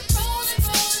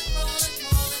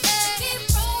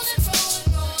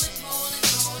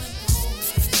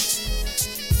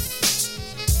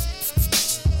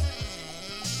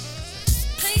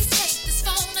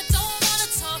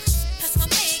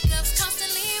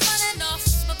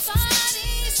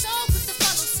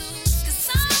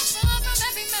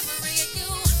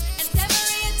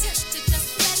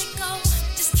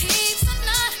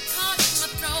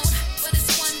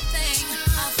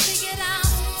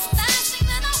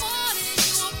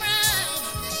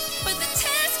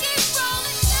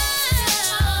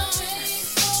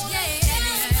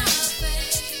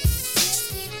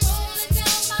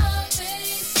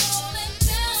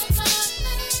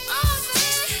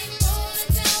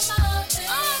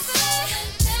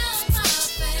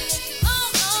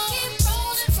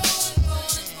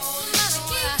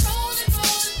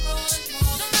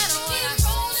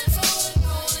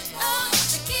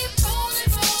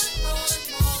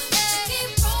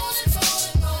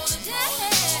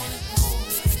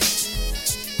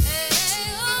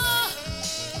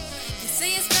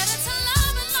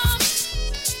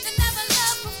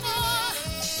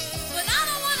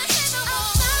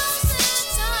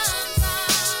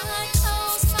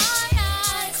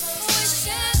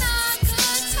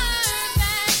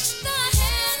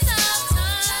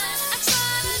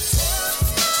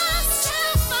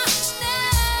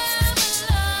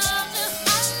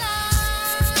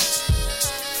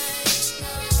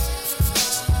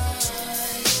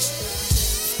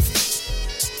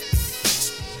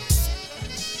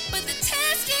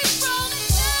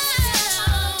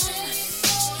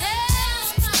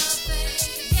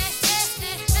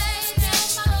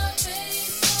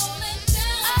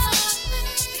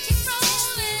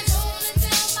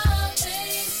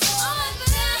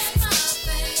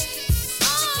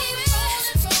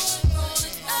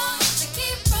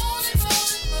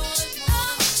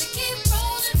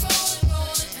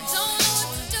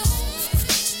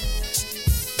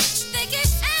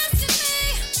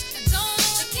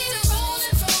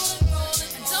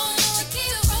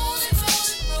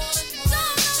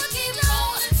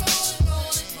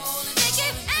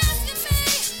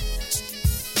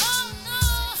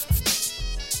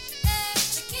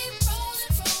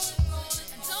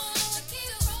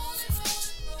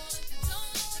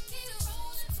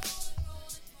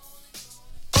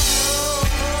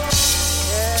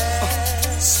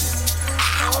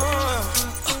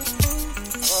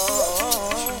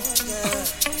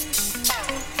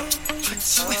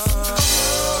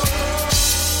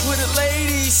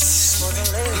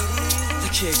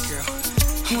kid, girl.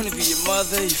 I wanna be your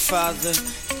mother, your father,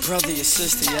 your brother, your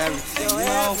sister, your everything, you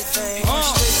know? Straight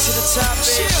to the top,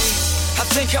 baby. I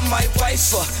think I might wife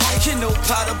her. You know,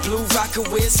 powder blue, rocker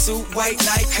wear suit, white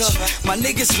Nike. My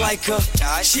niggas like her.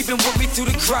 She been with me through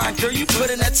the grind, girl. You put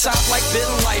in that top like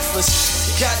bidding lifers.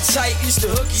 Got tight, used to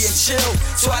hooky and chill.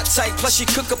 Twat tight, plus she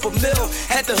cook up a meal.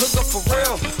 Had to hook up for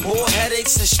real. More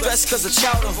headaches and stress cause of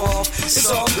child involved. It's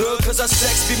all good cause our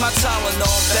sex be my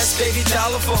Tylenol. Best baby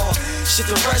dollar of all. Shit,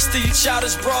 the rest of you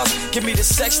childish bras. Give me the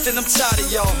sex, then I'm tired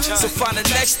of y'all. So find the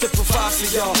next to provide for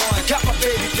y'all. I got my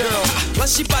baby girl.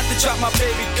 Plus she about to drop my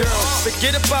baby girl.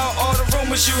 Forget about all the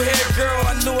rumors you hear, girl.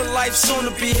 I knew a life soon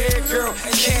to be here, girl.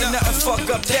 Can't nothing fuck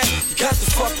up that. You got to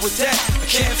fuck with that. I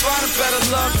can't find a better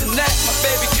love than that, my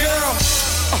baby girl.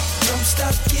 Don't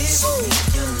stop giving me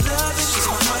your loving, cause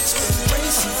my heart's been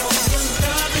racing for your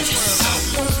loving. I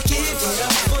won't give it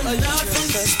up for nothing,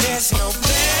 cause there's no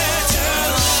better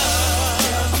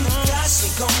love. You got me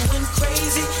going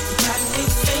crazy. You got me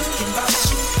thinking about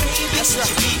you, baby. That's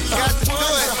right. You got to do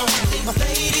it. Only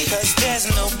lady, cause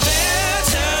there's no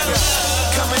better love.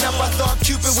 Coming up, I thought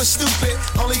Cupid was stupid.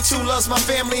 Only two loves, my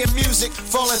family and music.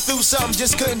 Falling through something,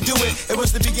 just couldn't do it. It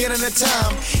was the beginning of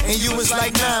time, and you was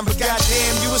like 9, but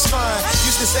goddamn, you was fine.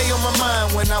 Used to stay on my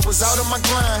mind when I was out on my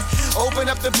grind. Open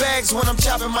up the bags when I'm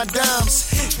chopping my dimes.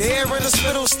 There in the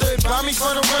spittle, stood by me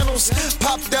for the rentals.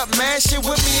 Popped up mad shit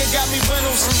with me and got me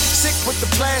rentals. Sick with the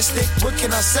plastic, what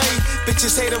can I say?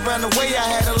 Bitches hate around the way I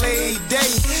had a late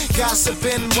day.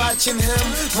 Gossiping, watching him,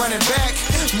 running back.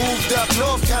 Moved up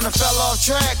north, kinda fell off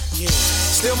track.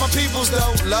 Still my peoples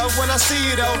though, love when I see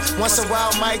you though. Once a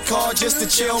while might call just to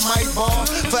chill, might ball.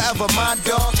 Forever my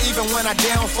dog, even when I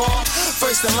downfall.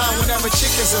 First in line whenever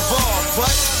chickens evolve,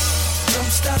 but don't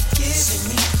stop giving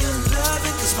me your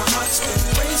loving, cause my heart's been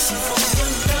racing for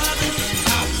your loving.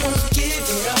 I won't give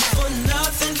it up for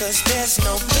nothing, cause there's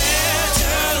no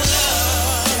better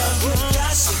love. You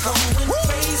got me going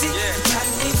crazy. You got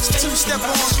me two-step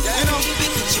on, you know.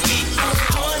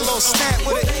 A little snap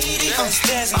with it.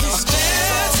 There's no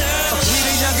better. We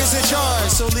the youngest in charge,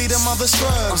 so lead them other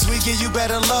scrubs. We give you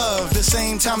better love, the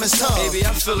same time as tough. Baby,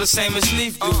 I feel the same as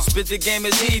Leaf do. Spit the game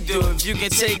as he do. If you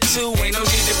can take two, ain't no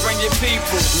need to bring your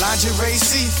people. Lingerie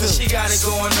see-through. She got it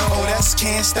going on. Oh, that's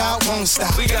can't stop, won't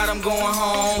stop. We got them going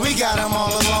home. We got them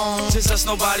all alone. Just us,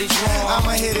 nobody's wrong.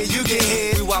 I'ma hit it, you get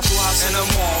hit. We Waffle House in the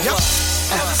mall. Yep.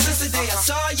 Ever since the day I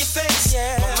saw your face,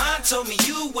 my mind told me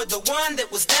you were the one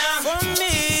that was down for me.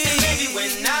 And baby,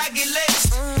 when I get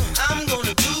laced, I'm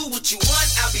gonna do what you want,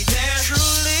 I'll be there.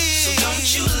 Truly. So don't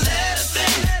you let a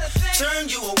thing turn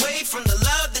you away from the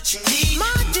love that you need.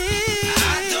 My dear,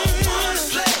 I don't wanna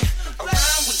play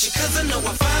around with you, cause I know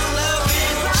I found love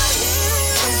in right here.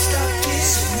 Don't stop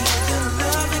kissing me your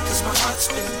loving, cause my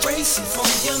heart's been racing for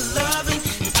your loving.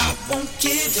 I won't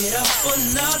give it up for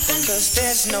nothing, cause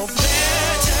there's no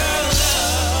better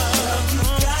love. You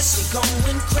got me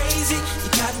going crazy. You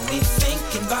got me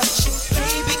thinking about you,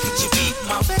 baby. Could you be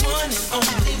my one and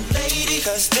only lady?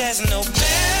 Cause there's no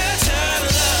better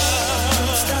love.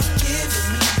 Don't stop giving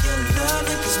me your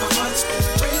loving, cause my heart's been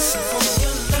racing for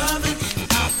your loving.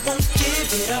 I won't give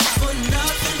it up for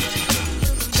nothing.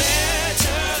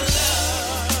 Better love.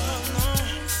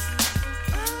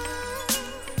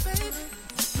 Baby.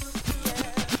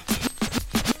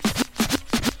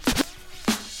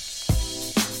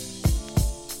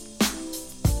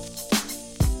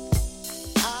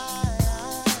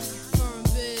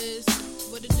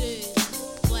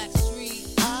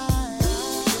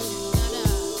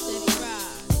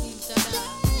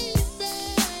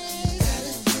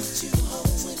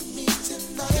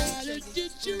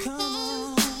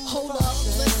 Hold up,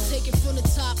 let's take it from the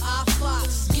top. I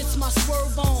Fox gets my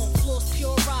swerve on, floors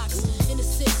pure rocks. In the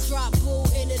 6 drop, bull,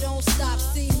 and it don't stop.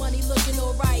 See money looking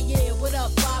alright, yeah. What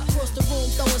up, Bob? Across the room,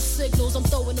 throwing signals, I'm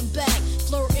throwing them back.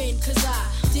 Flirting, cause I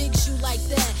digs you like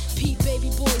that. Pete baby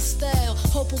boy style,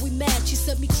 hoping we match. You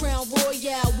sent me Crown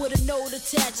Royale with a note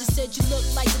attached. You said you look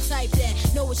like the type that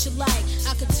know what you like.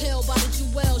 I could tell by the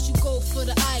jewels, you go for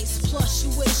the ice. Plus, you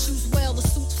wear shoes well, the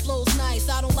suit flows nice.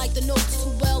 I don't like the notes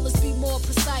too well, let's be more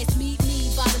precise. Meet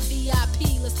me by the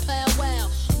VIP, let's powwow.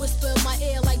 Whisper in my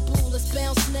ear like boo, let's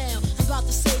bounce now. I'm about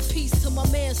to say peace to my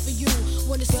mans for you.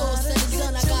 When it's all said and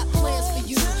done, I got plans for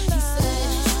you. He said,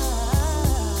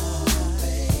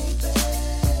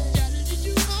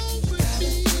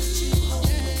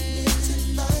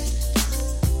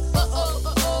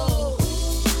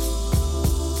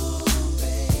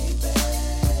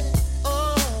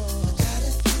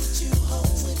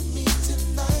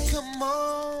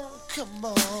 Come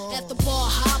on. At the bar,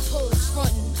 high post,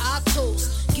 frontin', I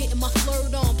toast. Getting my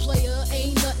flirt on, player,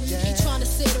 ain't nothing. He tryna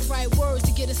say the right words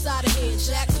to get us out of here.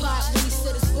 Jackpot when he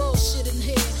said his bullshit in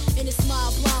here. And his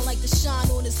smile blind like the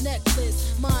shine on his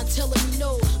necklace. Mind telling me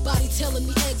no, body telling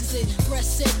me exit.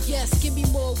 Breast said yes, give me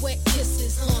more wet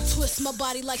kisses. Twist my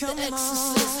body like the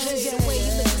exorcist. Hey, the way he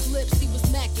licked his lips, he was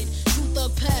macking. True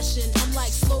thug passion. I'm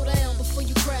like, slow down before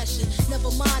you crashing.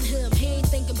 Never mind him, he ain't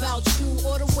thinking about you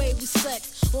or the way we sex.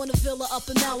 On a villa up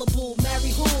in Malibu.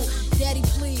 Marry who? Daddy,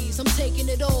 please. I'm taking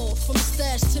it all from the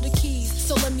stash to the keys.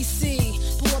 So let me see.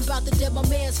 Boo, I'm about to dead my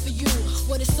mans for you.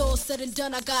 When it's all said and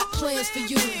done, I got plans for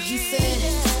you. He said,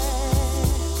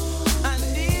 I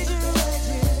need you right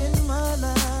here in my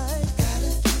life.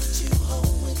 Gotta get you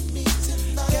home with me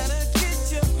tonight. Gotta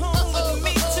get you home with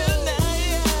me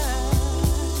tonight.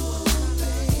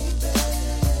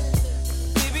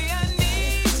 Baby, I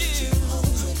need you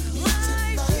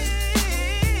right here.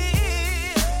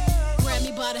 grabbed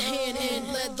me by the hand and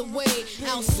led the way.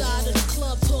 Outside of the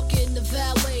club, talking the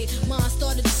valet. Mine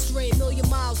started to stray, million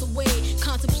miles away.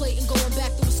 Contemplating going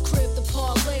back to his crib to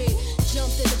parlay.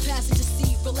 Jumped in the passenger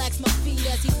seat, relaxed my feet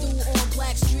as he threw on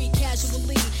Black Street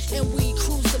casually. And we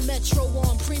cruised the metro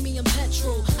on premium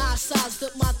petrol. I sized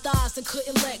up my thighs and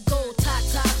couldn't let go. Tie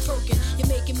perking, you're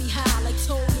making me high like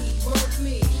Tony. Work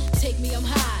me, take me, I'm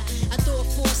high. I thought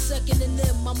for a second and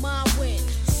then my mind went.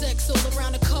 Sex all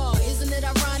around the car, isn't it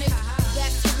ironic?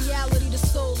 Back to reality, the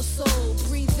soul to soul.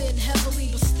 Breathing heavily,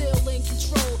 but still in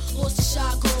control. Lost the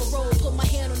shot, girl roll. Put my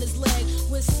hand on his leg.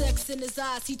 With sex in his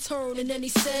eyes, he turned and then he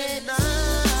said, Come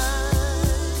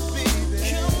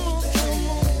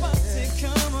on, Foxy,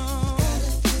 come on.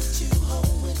 Gotta get you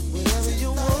home with me. Whatever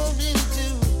you want me to do.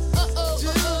 Do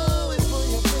it for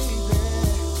you, baby.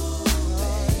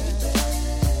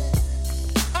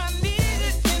 I need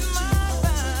it in my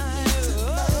life.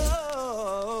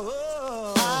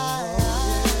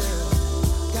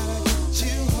 Gotta get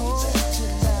you home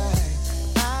tonight.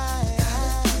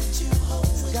 Gotta get you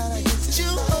home tonight. Gotta get you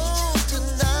home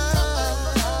tonight.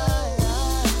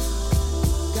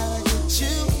 Gotta get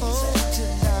you home tonight.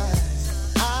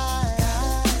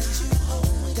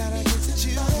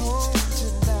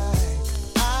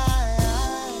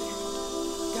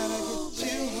 Gotta get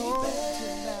you home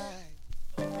tonight.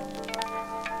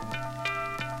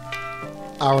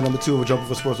 Hour number 2 of Jumpoff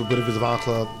for Sports with Buena Vista Vinyl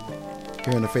Club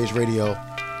here on the Face Radio.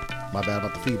 My bad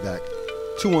about the feedback.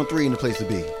 213 in the place to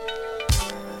be.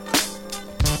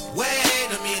 Wait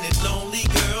a minute, lonely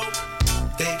girl.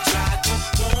 They tried to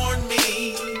warn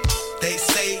me. They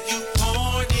say you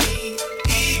horny.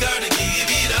 Eager to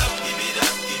give it up, give it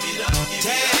up, give it up.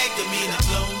 Tag a minute,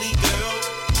 lonely girl.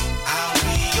 I'll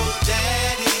be your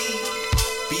daddy.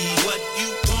 Be what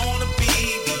you wanna be.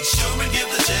 Be sure and give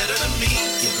the cheddar to me.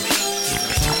 Give me, give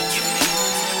me, give me.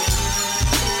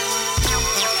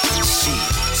 She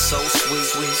so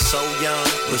sweet, so young,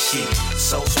 but she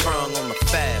so sprung on the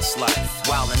fast life.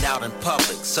 Wildin' out in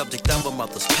public, subject of her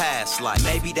mother's past life.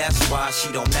 Maybe that's why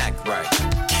she don't act right.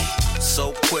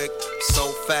 So quick,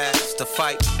 so fast to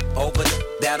fight over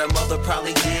that her mother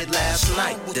probably did last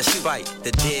night. Despite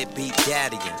the deadbeat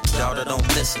daddy and daughter don't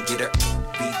listen, get her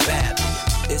beat badly.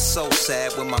 It's so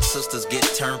sad when my sisters get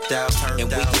turned out, and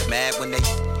we get mad when they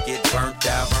get burnt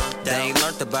out. They ain't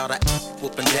learned about a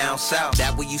whooping down south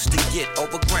that we used to get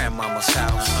over grandmama's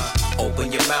house.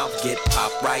 Open your mouth, get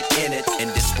popped right in it, and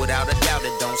this without a doubt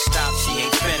it don't stop. She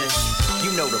ain't finished.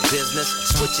 You know the business.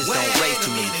 Switches don't raise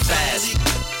too many fast.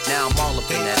 Now I'm all up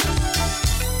in that.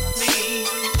 Me,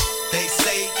 they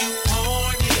say you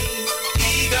horny.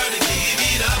 Eager to give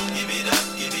it up, give it up,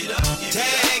 give it up.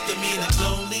 Tag to me, the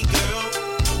lonely girl.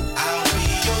 I'll be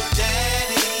your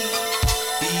daddy.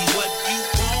 Be what you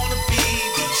wanna be.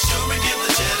 Be sure and give the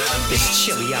cheddar to me. It's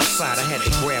chilly outside, I had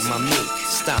to grab my meat.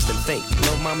 Stop and think,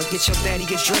 little mama, get your daddy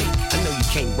a drink. I know you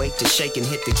can't wait to shake and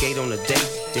hit the gate on a date.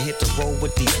 To hit the road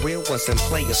with these real ones and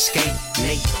play a skate.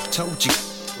 Nate told you,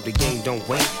 the game don't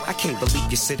wait. I can't believe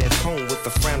you sit at home with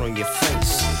a frown on your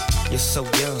face. You're so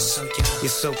young, you're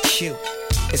so cute.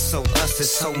 It's so us, it's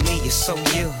so me, it's so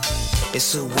you.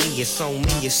 It's who we, it's on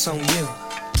me, it's on you.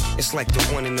 It's like the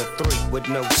 1 and the 3 with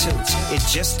no 2. It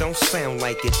just don't sound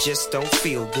like it, just don't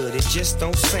feel good. It just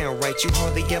don't sound right, you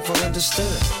hardly ever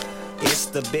understood. It's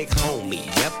the big homie,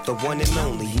 yep, the one and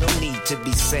only. No need to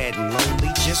be sad and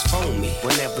lonely, just phone me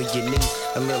whenever you need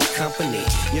a little company.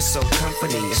 You're so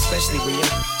company, especially when you're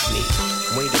me.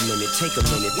 Wait a minute, take a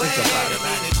minute, think about it.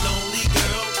 Lonely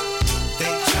girl,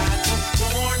 they tried to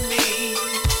warn me.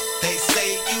 They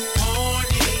say you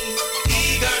horny.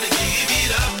 Eager to give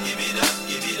it up, give it up,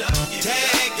 give it up.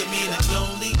 Tag me, the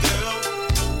lonely girl.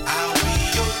 I'll be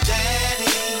your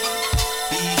daddy.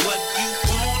 Be what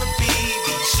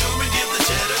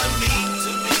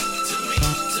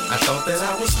thought that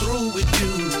I was through with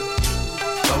you.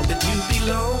 Thought that you'd be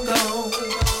long gone.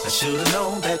 I should've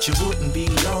known that you wouldn't be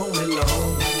lonely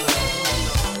long.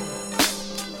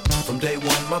 From day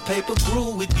one, my paper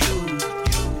grew with you.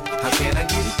 How can I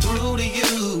get it through to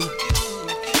you?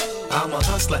 I'm a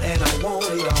hustler and I want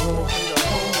it all.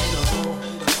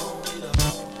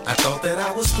 I thought that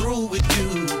I was through with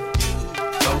you.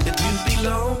 Thought that you'd be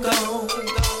long gone.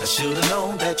 I should've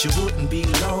known that you wouldn't be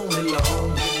lonely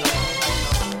long.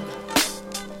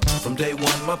 From day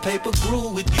one, my paper grew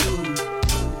with you.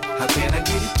 How can I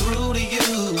get it through to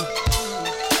you?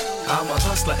 I'm a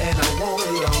hustler and I want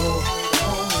it all.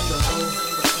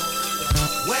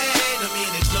 Wait a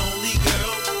minute, lonely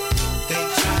girl. They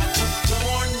tried to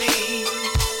warn me.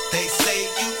 They say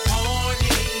you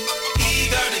horny.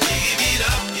 Eager to give it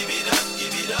up, give it up,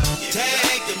 give it up.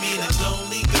 Take a minute,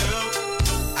 lonely girl.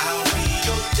 I'll be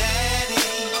your daddy.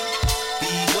 Be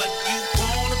what you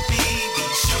wanna be. Be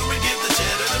sure and give the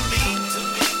cheddar to me. To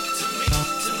me, to me,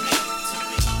 to me, to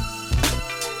me.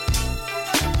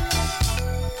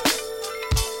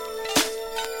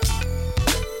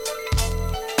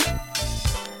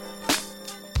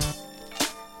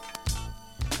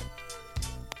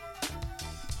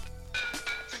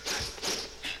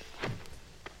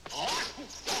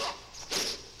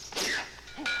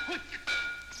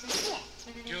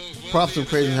 Props and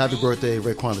praise and happy birthday,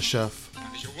 Raekwon the Chef.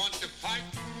 If you want to fight,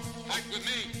 fight with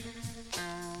me.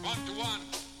 1-to-1,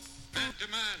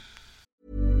 man-to-man.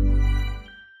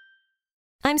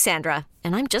 I'm Sandra,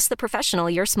 and I'm just the professional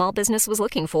your small business was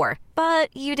looking for.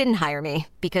 But you didn't hire me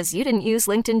because you didn't use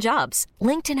LinkedIn Jobs.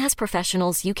 LinkedIn has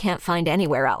professionals you can't find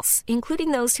anywhere else,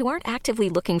 including those who aren't actively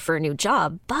looking for a new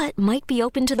job, but might be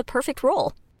open to the perfect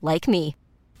role, like me.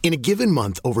 In a given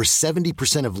month, over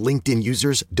 70% of LinkedIn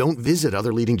users don't visit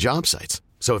other leading job sites.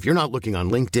 So if you're not looking on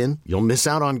LinkedIn, you'll miss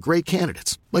out on great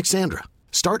candidates like Sandra.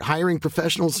 Start hiring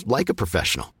professionals like a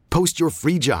professional. Post your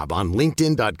free job on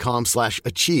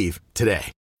linkedin.com/achieve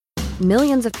today.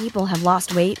 Millions of people have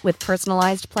lost weight with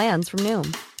personalized plans from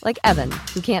Noom. Like Evan,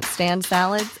 who can't stand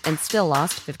salads and still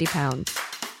lost 50 pounds.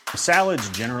 Salads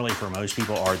generally for most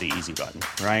people are the easy button,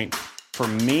 right? For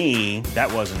me,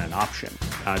 that wasn't an option.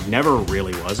 I never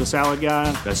really was a salad guy.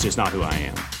 That's just not who I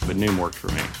am. But Noom worked for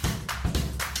me.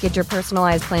 Get your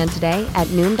personalized plan today at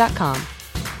Noom.com.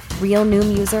 Real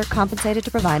Noom user compensated to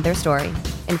provide their story.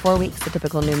 In 4 weeks, the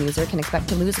typical Noom user can expect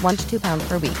to lose 1 to 2 pounds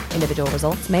per week. Individual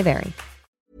results may vary.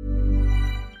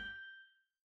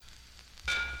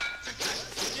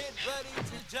 Get ready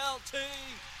to gel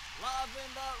team. Live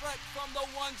and direct from the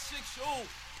 160.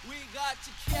 We got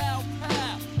to cow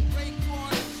pow.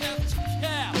 Raekwon and Chef to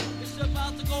cow. It's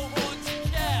about to go on to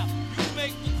cow. You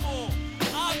make the call.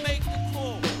 I make the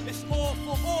call. It's all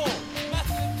for all.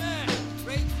 Method man.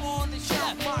 Raekwon and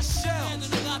Chef. My shells. And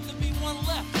there's got to be one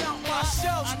left. Count my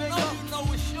shells, nigga. I know you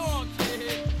know it's your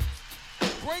kid.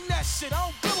 Bring that shit. I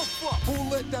don't give a fuck. Who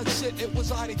lit that shit? It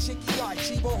was I, the Chinky Eye,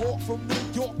 Chiba Hawk from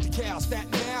New York to Cal.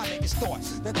 Staten now niggas thought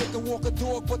that they can walk a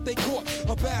dog, but they caught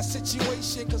a bad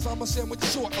situation, cause I'm a sandwich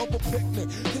short of a picnic.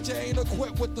 Kid, you ain't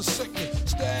equipped with the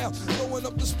sickness. Style, blowing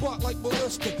up the spot like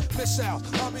ballistic. Miss out,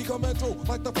 I'll be coming through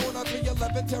like the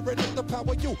 49311, tearing up the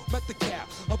power you met the cap.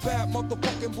 A bad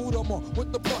motherfucking Buddha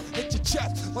with the butt, hit your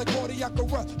chest like cardiac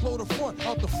arrest. Blow the front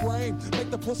out the frame, make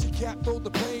the pussy cat throw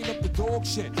the pain of the dog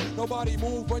shit. Nobody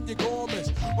move when your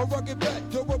garments. A rugged vet,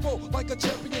 durable like a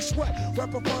champion sweat.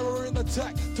 Rapper fire in the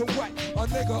tech to wet a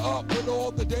nigga up with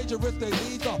all the dangerous they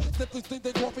lead up. Sniffers think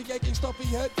they coffee, aching, stuffy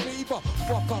head fever.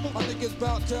 Fuck up, I think it's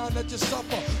about time that you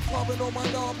suffer. Clubbing on my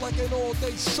knob like an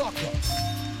all-day sucker.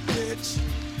 Bitch.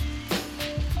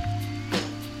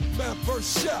 Man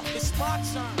first chef. It's my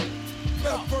turn.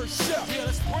 Man first chef. Yeah,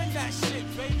 let's bring that shit,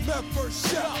 baby. Man first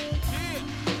chef. Yeah.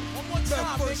 One more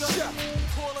time, Man first nigga. chef.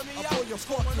 Calling me I out. pull your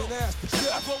fucking ass to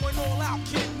death. I'm going all out,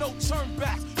 kid, no turn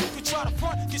back. You can try to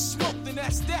front, get smoked, and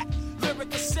that's that.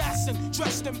 Lyric assassin,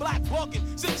 dressed in black bugging.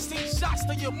 16 shots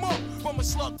to your mug from a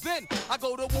slug. Then I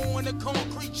go to war in the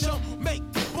concrete jump. Make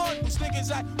bundles,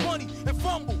 niggas act money and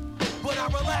fumble. But I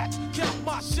relax, count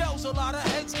my shells, a lot of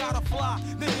heads gotta fly.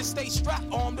 Niggas stay strapped,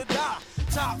 armed to die.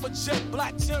 Top of jet,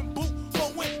 black Tim boot, go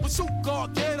in with suit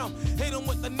guard, get him. Hit him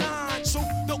with the 9 shoot,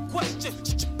 no question.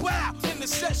 Wow, in the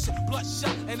session,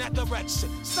 bloodshot in that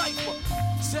direction. Cypher,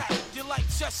 tap, you like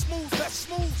just smooth, that's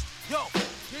smooth. Yo,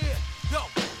 yeah, yo.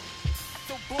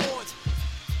 The boards,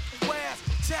 where's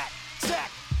tack,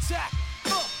 tack, tack,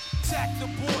 tack the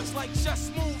boards like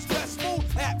just moves, best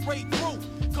move at rate through.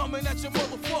 Coming at your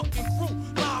motherfucking crew,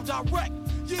 live direct.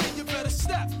 Yeah, you better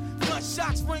step.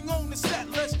 Gunshots ring on the set,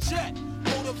 let's jet.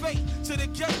 Motivate to the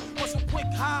gate, want some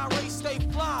quick high race, stay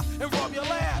fly and rub your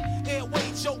lab.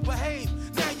 Airway, Joe behave.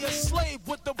 Now you're slave.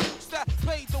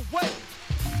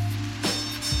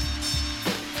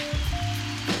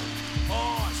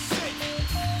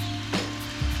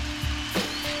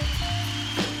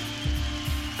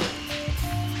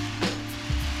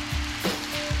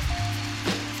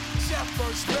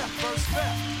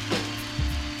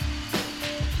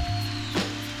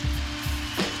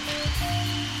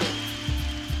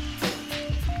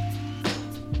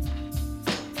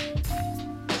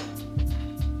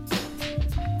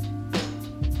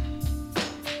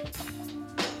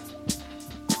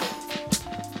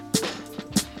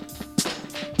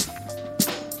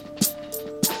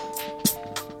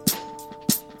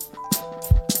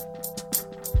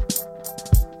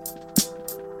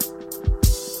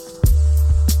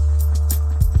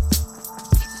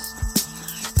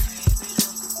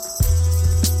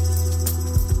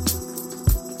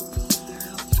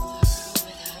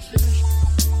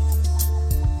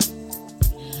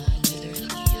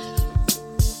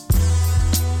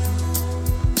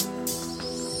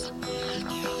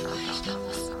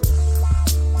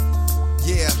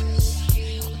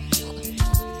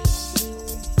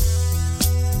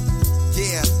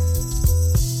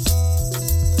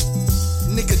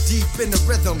 in the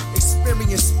rhythm,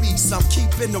 experience speaks. I'm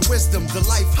keeping the wisdom, the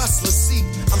life hustler seek.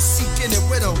 I'm seeking it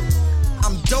with 'em.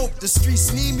 I'm dope, the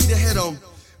streets need me to hit 'em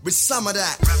with some of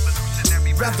that.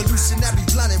 Revolutionary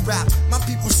blunted rap. My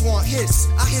peoples want hits.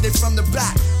 I hit it from the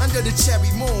back under the cherry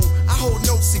moon. I hold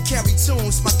notes and carry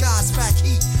tunes. My guys pack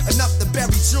heat enough to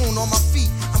bury June on my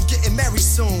feet. I'm getting married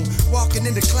soon. Walking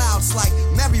in the clouds like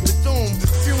Mary Bethune.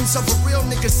 Fumes of a real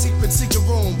nigga seep into your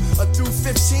room. Or through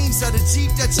 15s of the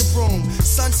Jeep that you broom.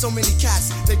 Son, so many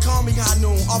cats, they call me High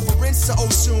Noon. Offerings to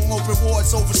Oshun, open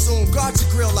rewards over soon. Guard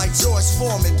your grill like George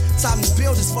Foreman. Time to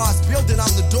build as far as building,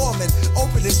 I'm the doorman.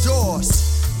 Opening doors.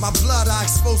 My blood I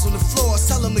expose on the floor.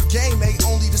 Tell them the game ain't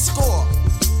only the score.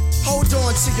 Hold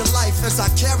on to your life as I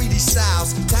carry these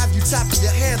styles. To have you tapping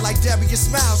your head like Darius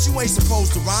Miles. You ain't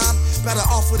supposed to rhyme. Better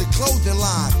off with a clothing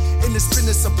line. In this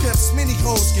business of pimps, many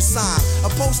hoes get signed. A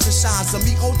poster shines of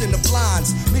me holding the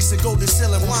blinds. Mixing golden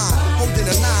ceiling wine. Holding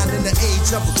a 9 in the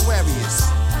age of Aquarius.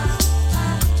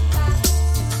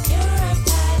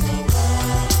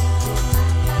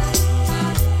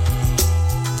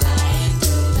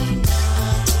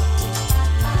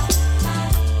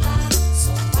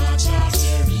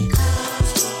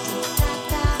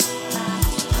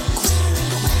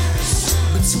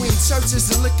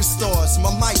 Churches and liquor stores,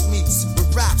 my mic meets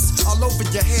with raps all over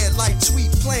your head like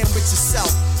tweet, playing with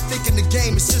yourself. Thinking the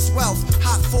game is just wealth.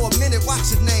 Hot for a minute,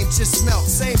 watch your name just melt.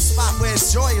 Same spot where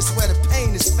it's joyous, where the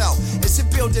pain is felt. As you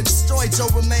build and destroy, Joe,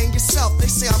 remain yourself. They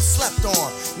say I'm slept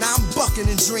on. Now I'm bucking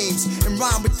in dreams and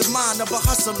rhyme with the mind of a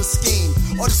hustler scheme.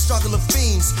 Or the struggle of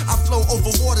fiends. I flow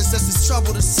over waters as it's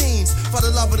trouble the scenes. For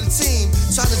the love of the team,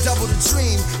 trying to double the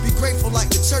dream. Be grateful like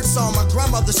the church song my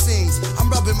grandmother sings. I'm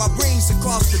rubbing my rings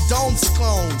across the domes of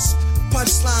clones.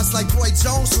 Punchlines like Roy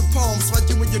Jones with poems. While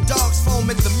you and your dogs foam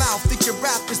at the mouth. Think your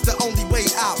rap is the only way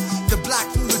out. The black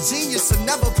hula genius will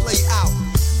never play out.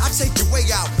 I take your way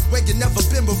out where you never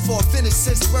been before. Finished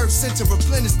since birth, sent to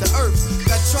replenish the earth.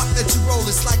 That truck that you roll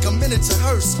is like a miniature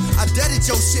hearse. I deaded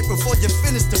your shit before you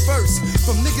finish the verse.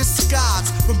 From niggas to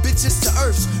gods, from bitches to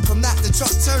earths. From that the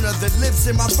truck turner that lives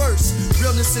in my verse.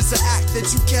 Realness is an act that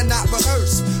you cannot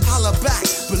rehearse. Holla back,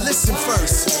 but listen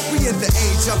first. We in the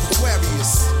age of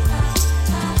Aquarius.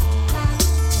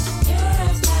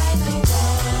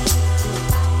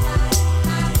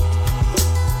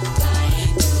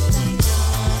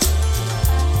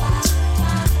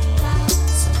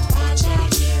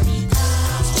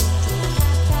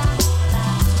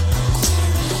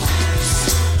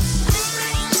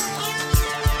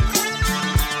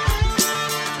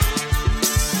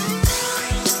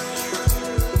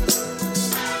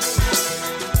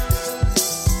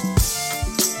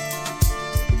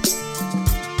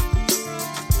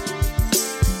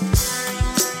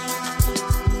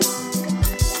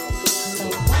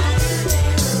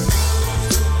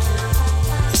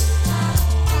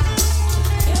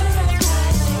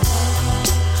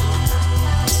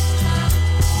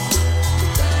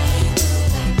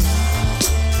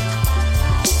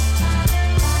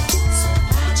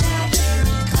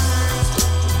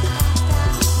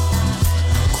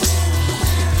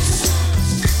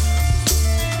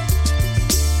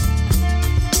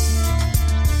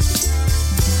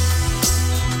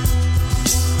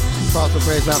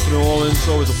 Out to New Orleans,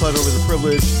 always a pleasure, always a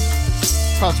privilege.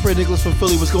 Prosper Nicholas from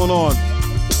Philly, what's going on?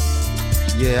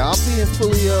 Yeah, I'll be in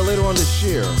Philly later on this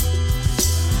year.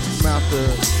 I'm out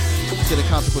to get in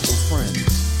contact with some friends.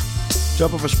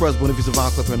 Jumpoff Express, Buena Vista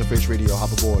Vinyl Clipper Interface Radio,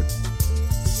 hop aboard.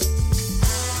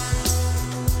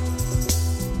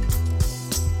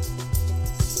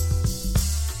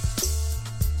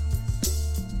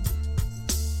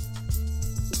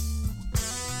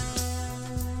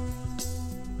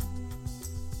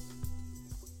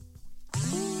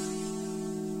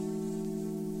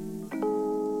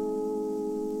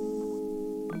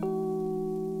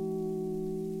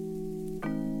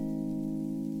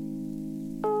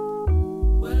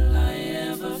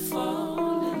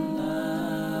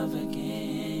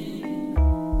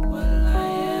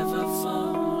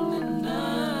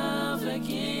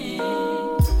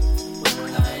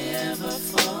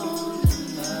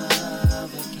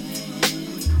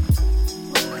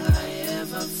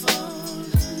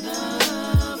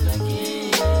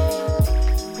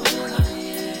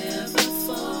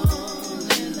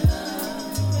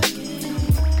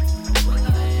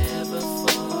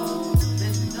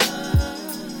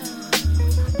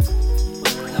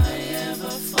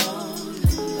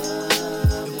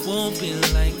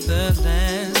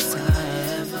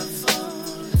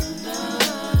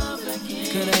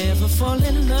 fall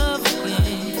in love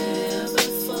again,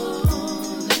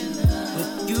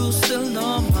 with you still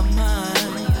on my mind,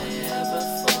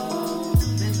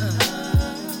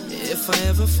 if I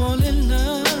ever fall in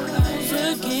love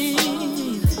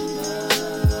again,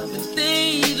 but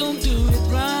they don't do it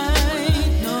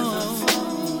right, no.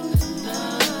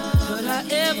 Could I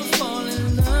ever fall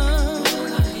in love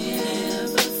again,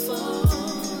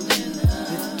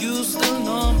 with you still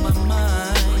on my mind?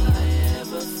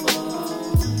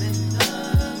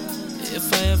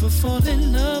 If I ever fall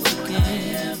in love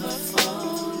again,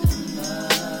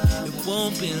 it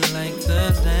won't be like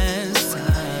the last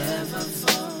time.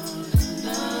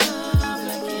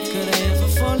 Could I ever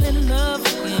fall in love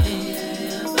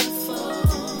again,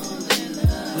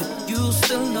 with you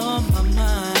still on my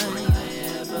mind?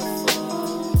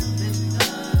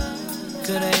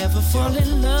 Could I ever fall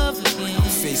in love again? I'm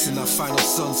facing our final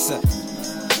sunset.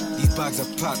 These bags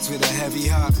are packed with a heavy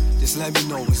heart. Just let me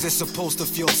know, is this supposed to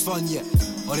feel fun yet?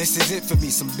 Or this is it for me,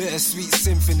 some bittersweet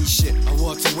symphony shit. I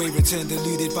walked away, returned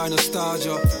deluded by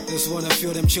nostalgia. Just wanna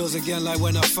feel them chills again like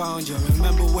when I found you.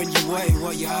 Remember when you waited,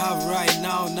 what you have right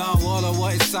now. Now all I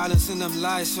want is silence and them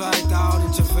lies right down.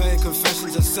 Introverted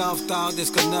confessions of self-doubt, this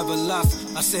could never last.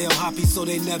 I say I'm happy so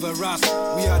they never ask.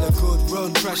 We had a good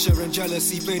run, pressure and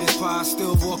jealousy played its part.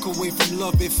 Still walk away from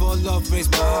love before love breaks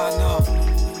my heart now.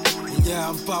 Yeah,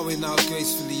 I'm bowing out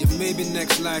gracefully. And maybe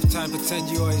next lifetime pretend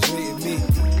you always rated me.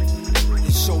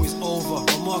 This show is over,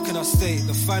 what more can I say?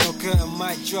 The final curtain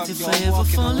might drop, if you're I ever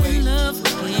walking fall away. in love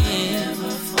again,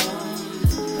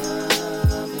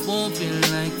 it won't be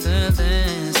like the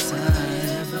last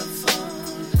time.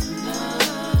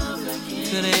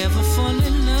 Could I ever fall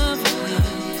in love again?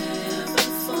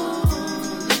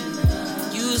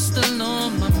 You still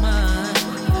on my mind,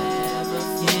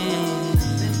 yeah.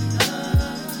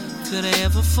 Could I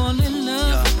ever fall in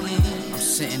love again? I'm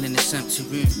sitting in this empty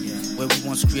room where we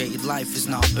once created life is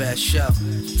now a bare shell.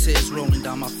 Tears rolling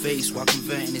down my face while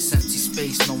converting this empty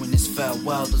space, knowing this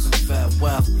farewell doesn't fare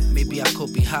well. Maybe I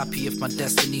could be happy if my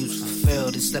destiny was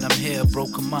fulfilled. Instead I'm here, a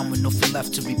broken man with nothing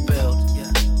left to rebuild.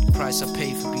 The price I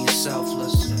pay for being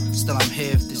selfless. Still I'm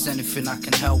here, if there's anything I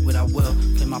can help with I will.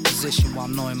 Play my position while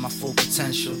knowing my full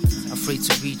potential. Afraid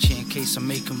to reach it in case I'm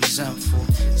making resentful.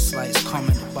 Slightest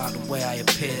comment about the way I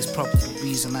appear is probably the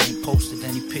reason I ain't posted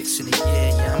any pics in a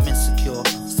year. Yeah, I'm insecure,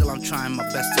 still I'm trying my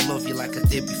best to love you like I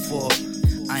did before.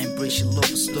 I embrace your love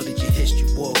and studied your history,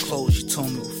 wore clothes you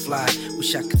told me would fly.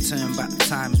 Wish I could turn back the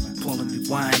time as we pull and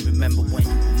rewind. Remember when you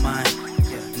were mine,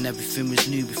 and everything was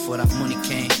new before that money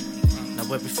came.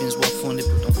 Now everything's well funded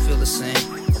but don't feel the same.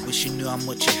 I wish you knew how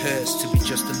much it hurts to be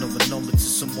just another number to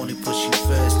someone who pushed you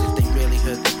first. If they really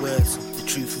heard the words, the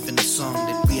truth within the song,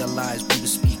 they'd realize we were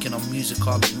speaking on music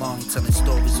all along, telling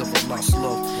stories of a lost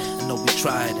love. I know we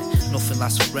tried and nothing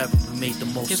lasts forever. We made the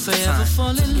most if of the I time. ever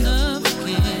fall in love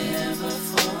again,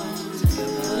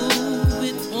 ooh,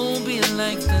 it won't be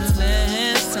like the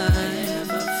last time.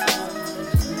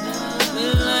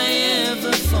 Will I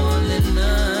ever fall in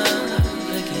love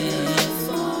again?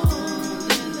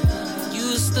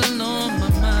 You still on my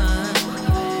mind,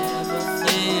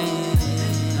 yeah.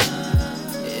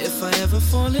 If I ever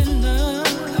fall in love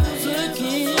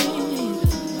again,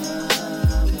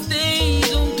 but they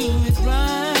don't do it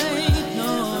right,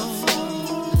 no.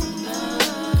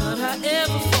 Could I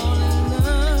ever fall in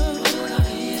love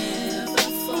again,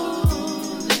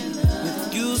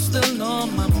 with you still on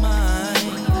my mind,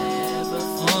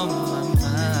 on my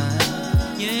mind,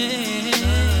 yeah.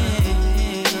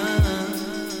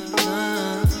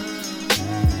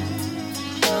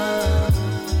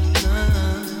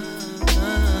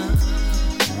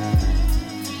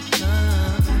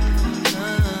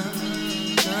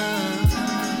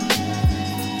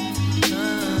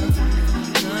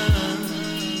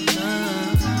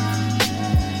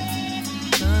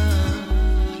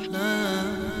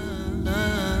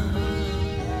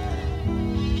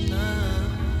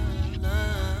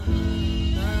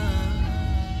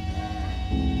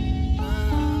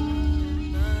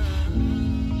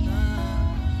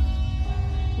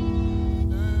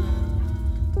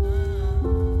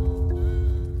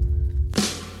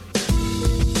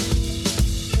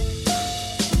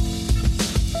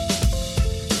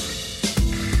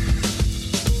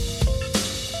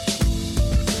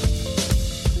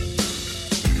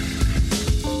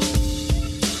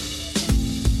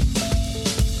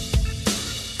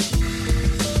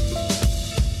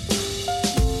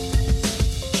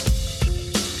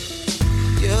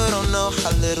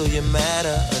 How little you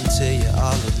matter until you're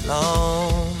all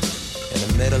alone in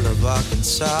the middle of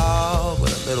Arkansas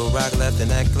with a little rock left in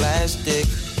that glass dick.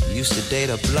 You used to date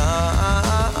a blonde.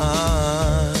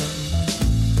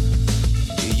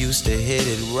 You used to hit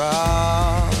it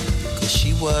raw. Cause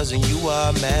she was and you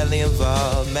are madly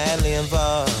involved, madly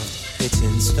involved.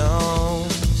 Hitting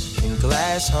stones in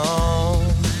glass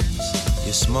homes.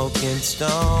 You're smoking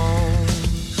stones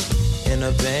in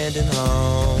abandoned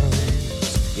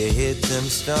homes. You hit them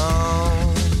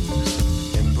stones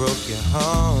and broke your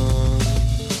home.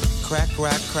 Crack,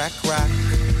 rock, crack, rock.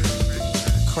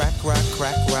 Crack, rock,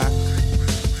 crack, rock.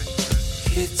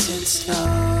 Hitting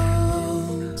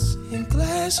stones in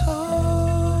glass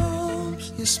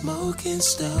homes. You're smoking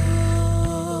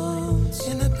stones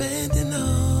in abandoned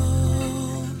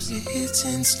homes. You're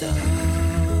hitting stones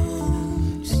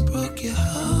and broke your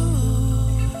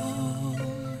home.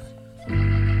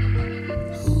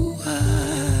 Ooh,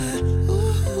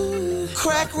 ooh.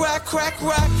 Crack, rock, crack,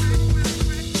 rock.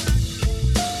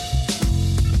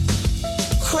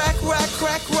 Crack, rock,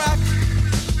 crack, rock.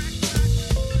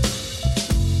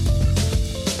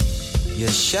 You're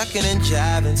shucking and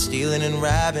jiving, stealing and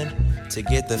robbing to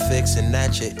get the fixin'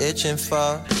 that you're itching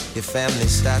for. Your family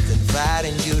stopped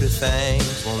inviting you to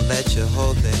things, won't let you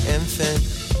hold the infant.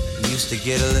 You used to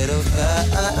get a little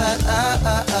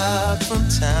from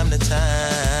time to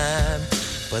time,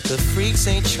 but the freaks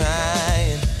ain't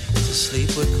trying to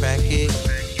sleep with crackhead.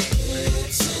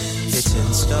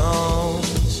 Hitting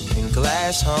stones in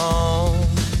glass homes.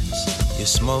 You're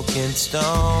smoking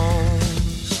stones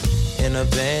in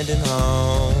abandoned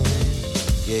homes.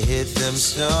 You hit them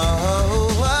stones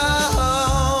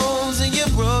and you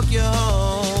broke your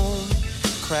home.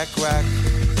 Crack, rock,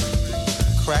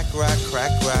 crack, rock,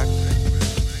 crack, rock.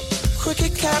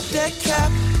 Crooked cop, that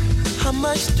cop. How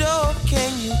much dope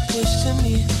can you push to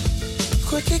me?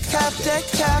 Crooked cop, that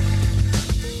cop.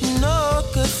 No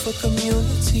good for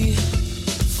community.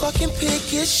 Fucking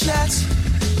picket shots.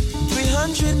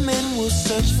 300 men will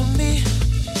search for me.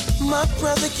 My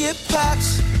brother get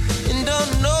pops, and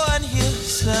don't know I'd hear the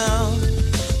sound.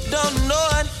 Don't know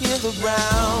I'd hear the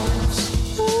rounds.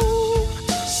 Ooh,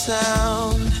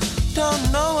 sound.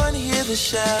 Don't know I'd hear the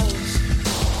shouts.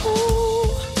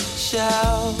 Ooh,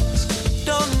 shouts.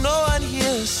 Don't know I'd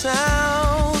hear the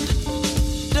sound.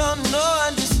 Don't know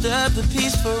I'd disturb the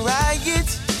peaceful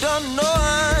riots. Don't know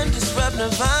I'd disrupt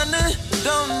Nirvana.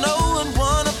 Don't know I'd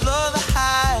wanna blow the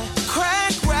high.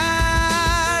 Crack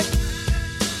rock.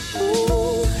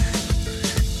 Ooh.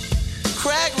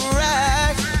 Crack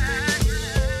rock.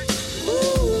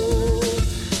 Ooh.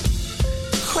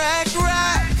 Crack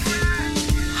rock.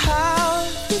 How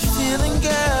you feeling,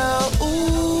 girl?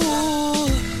 Ooh.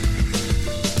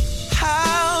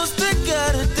 How's the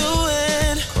gutter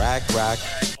doing? Crack rock.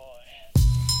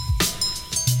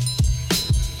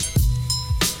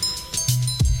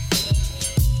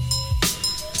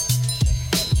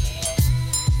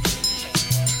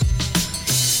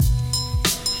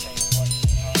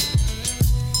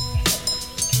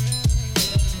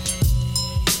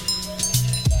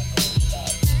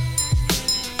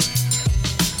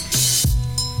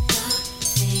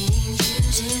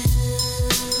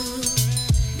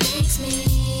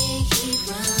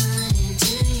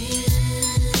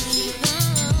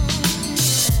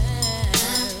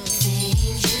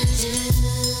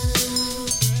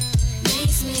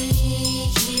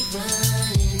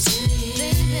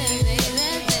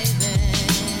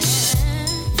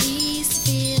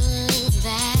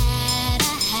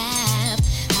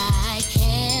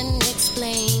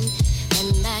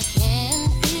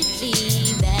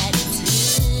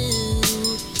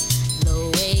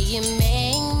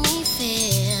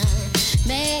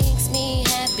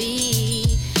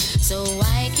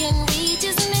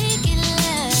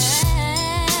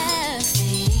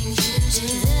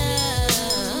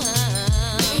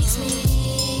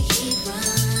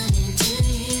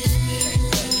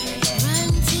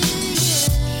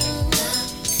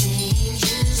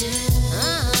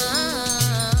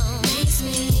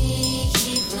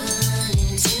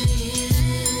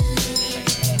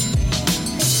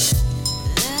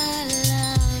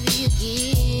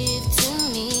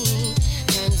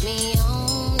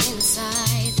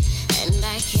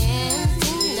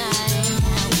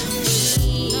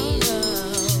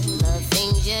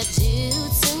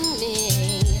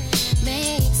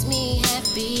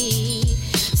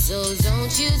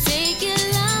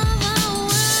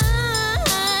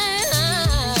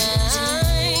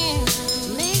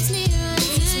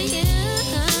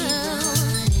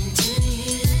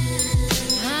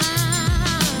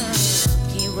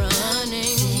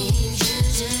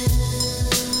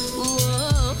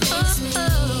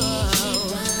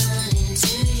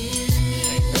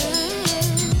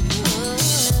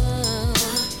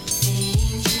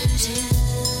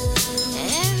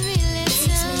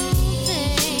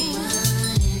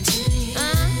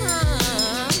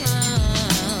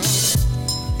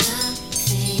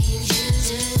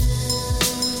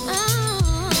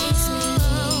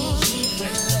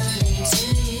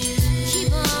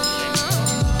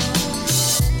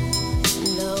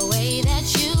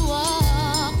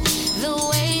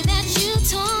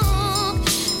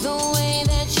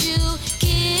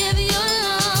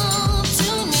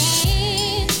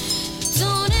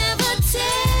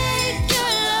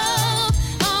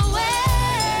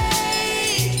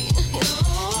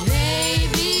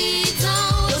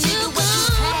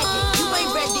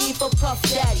 Puff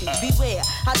Daddy. Beware,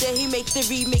 how dare he make the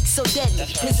remix so deadly?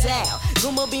 Pizzazz,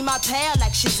 Guma be my pal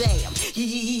like Shazam.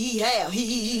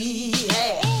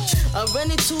 I'm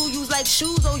running to yous like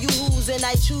shoes, oh you who's, and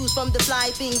I choose from the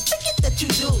fly things. Forget that you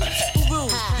do. Who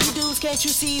rules? You dudes can't you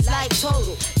see it's like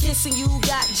total. Kissing you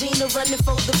got Gina running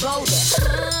for the boulder.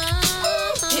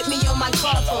 Hit me on my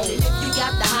car phone. If you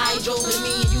got the hydro with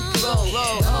me and you can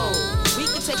roll. We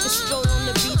can take a stroll on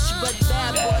the beach, but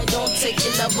bad boy, don't take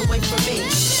your love away from me.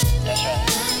 That's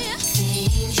right.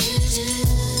 Things you do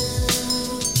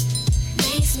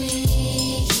makes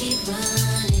me keep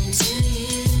running to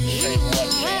you.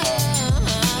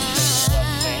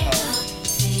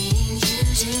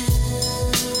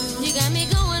 You got me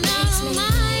going off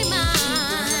my mind.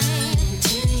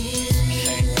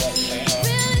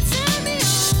 Really turn me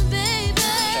on, baby.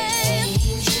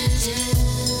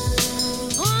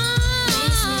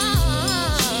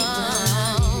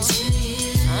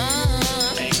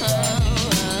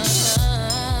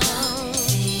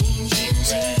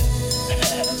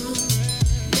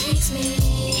 Makes me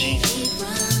keep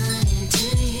running to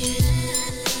you.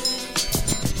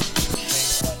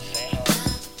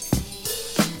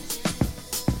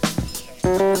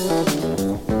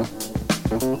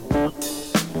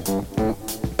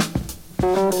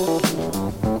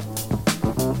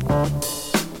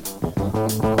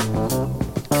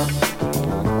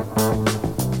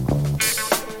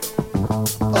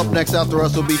 Up next after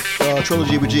us will be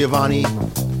Trilogy with Giovanni.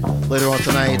 Later on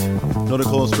tonight,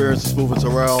 Notable Spirits, Smooth and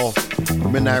Terrell,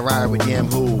 Midnight Ride with Yam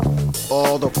Who.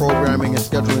 All the programming and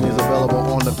scheduling is available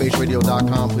on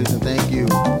thefaceradio.com. Please and thank you.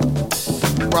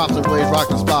 Props and Plays, Rock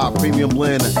the Spot, Premium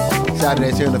Blend,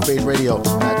 Saturdays here on The Face Radio.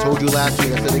 I told you last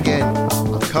week, I said again,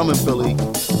 I'm coming, Philly.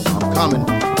 I'm coming.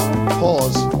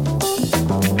 Pause.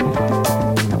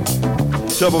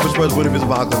 Jumpoff Express, Buena Vista,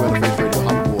 on The Face Radio.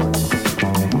 Hop aboard.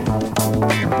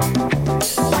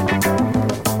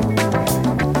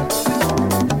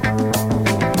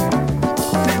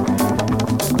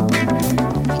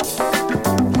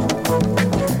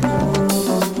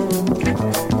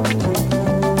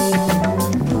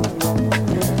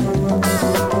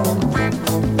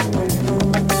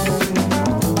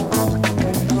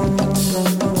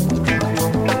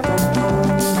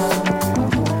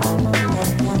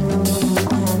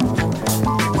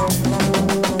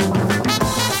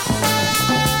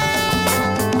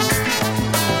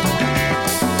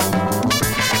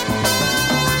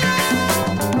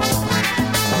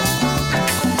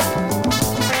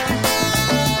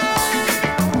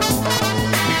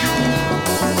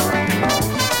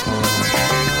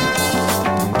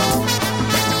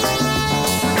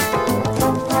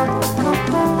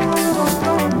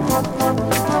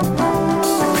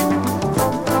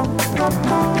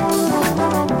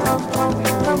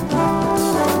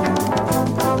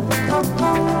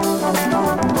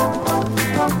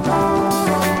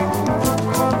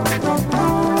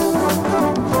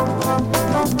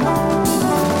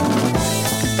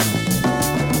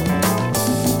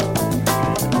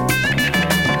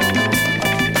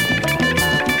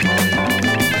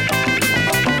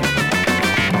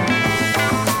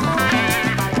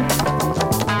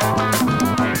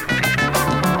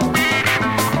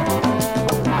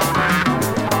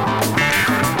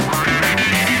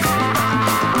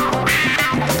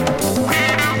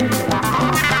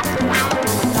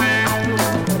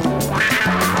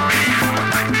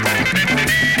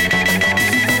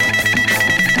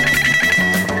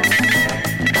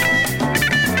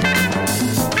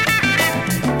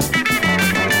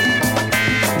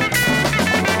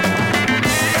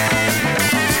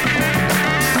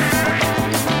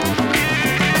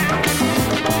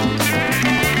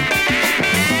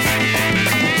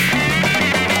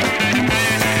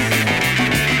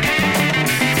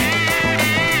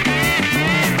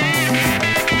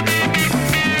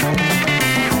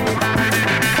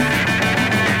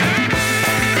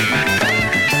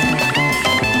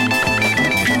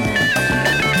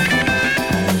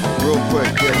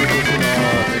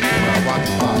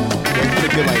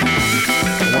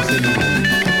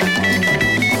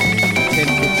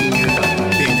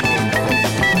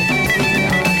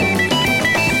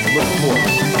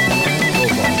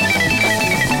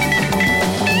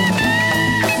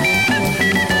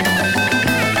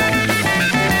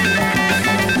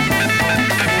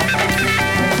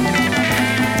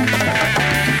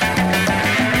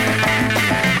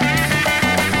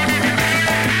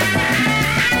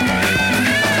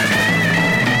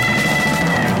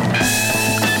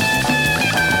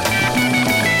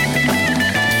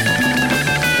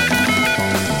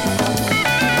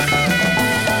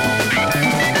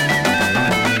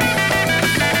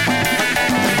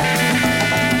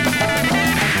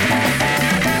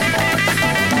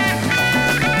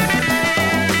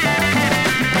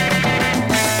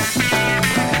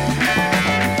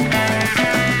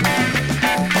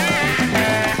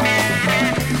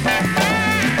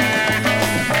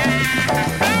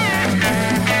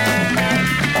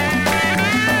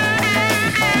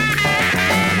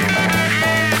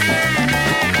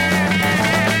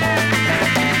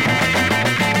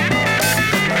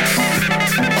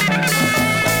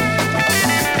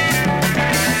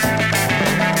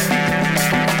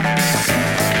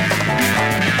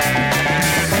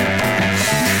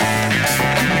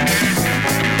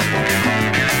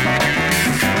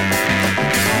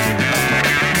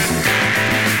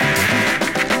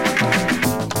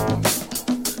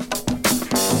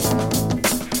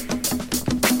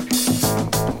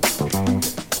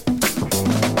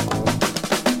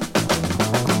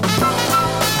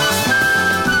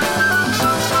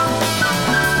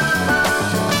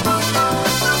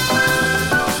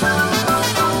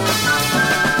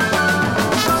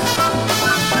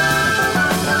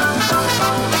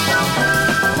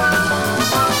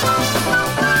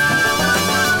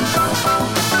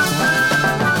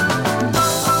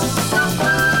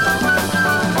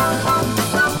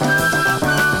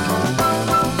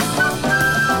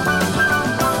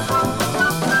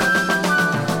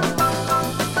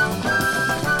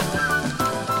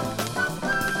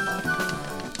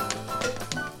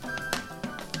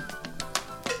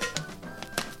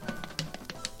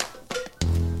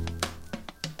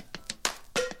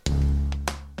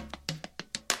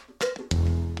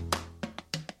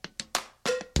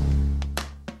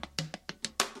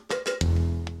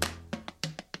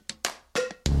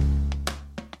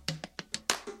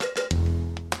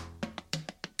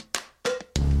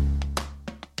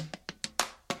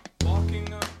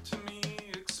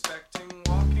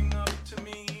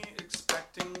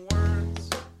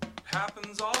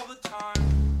 all the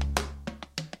time.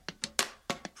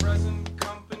 Present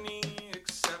company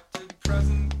accepted,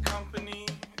 present company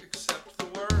accept the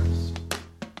worst.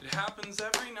 It happens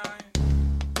every night.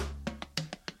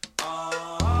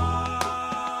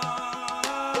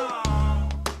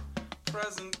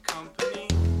 Present company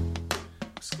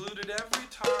excluded every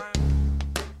time.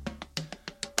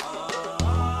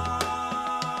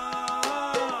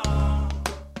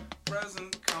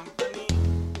 Present company,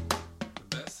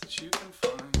 the best that you can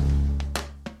find.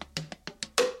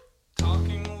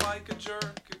 Talking like a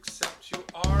jerk, except you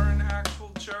are an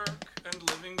actual jerk and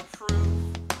living proof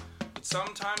that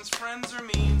sometimes friends are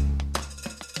mean.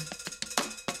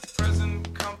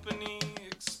 Present company,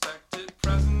 expect it.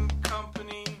 Present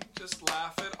company, just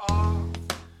laugh it off.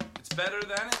 It's better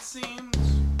than it seems.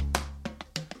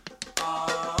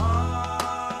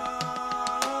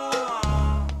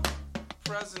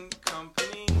 Present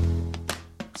company,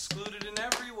 excluded in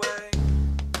every way.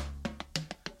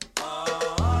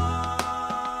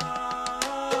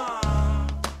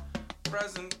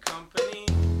 Present company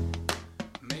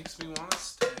makes me want to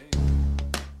stay.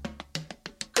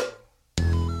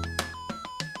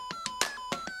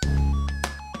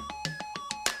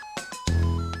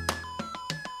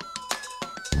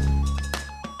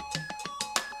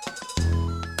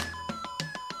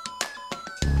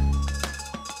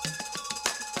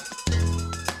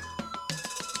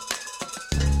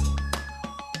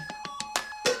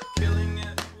 Killing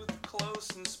it with close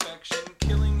inspection,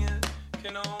 killing it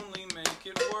can only make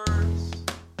it worse.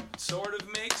 It sort of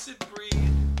makes it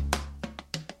breed.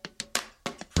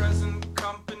 Present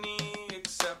company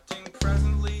accepting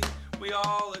presently, we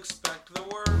all expect the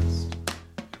worst.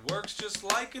 It works just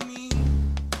like a need.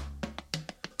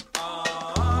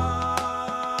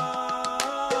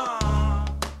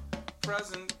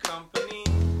 Present company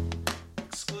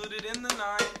excluded in the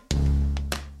night.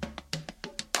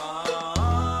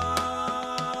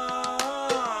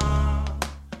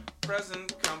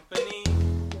 Present company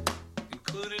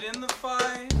included in the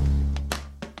fight.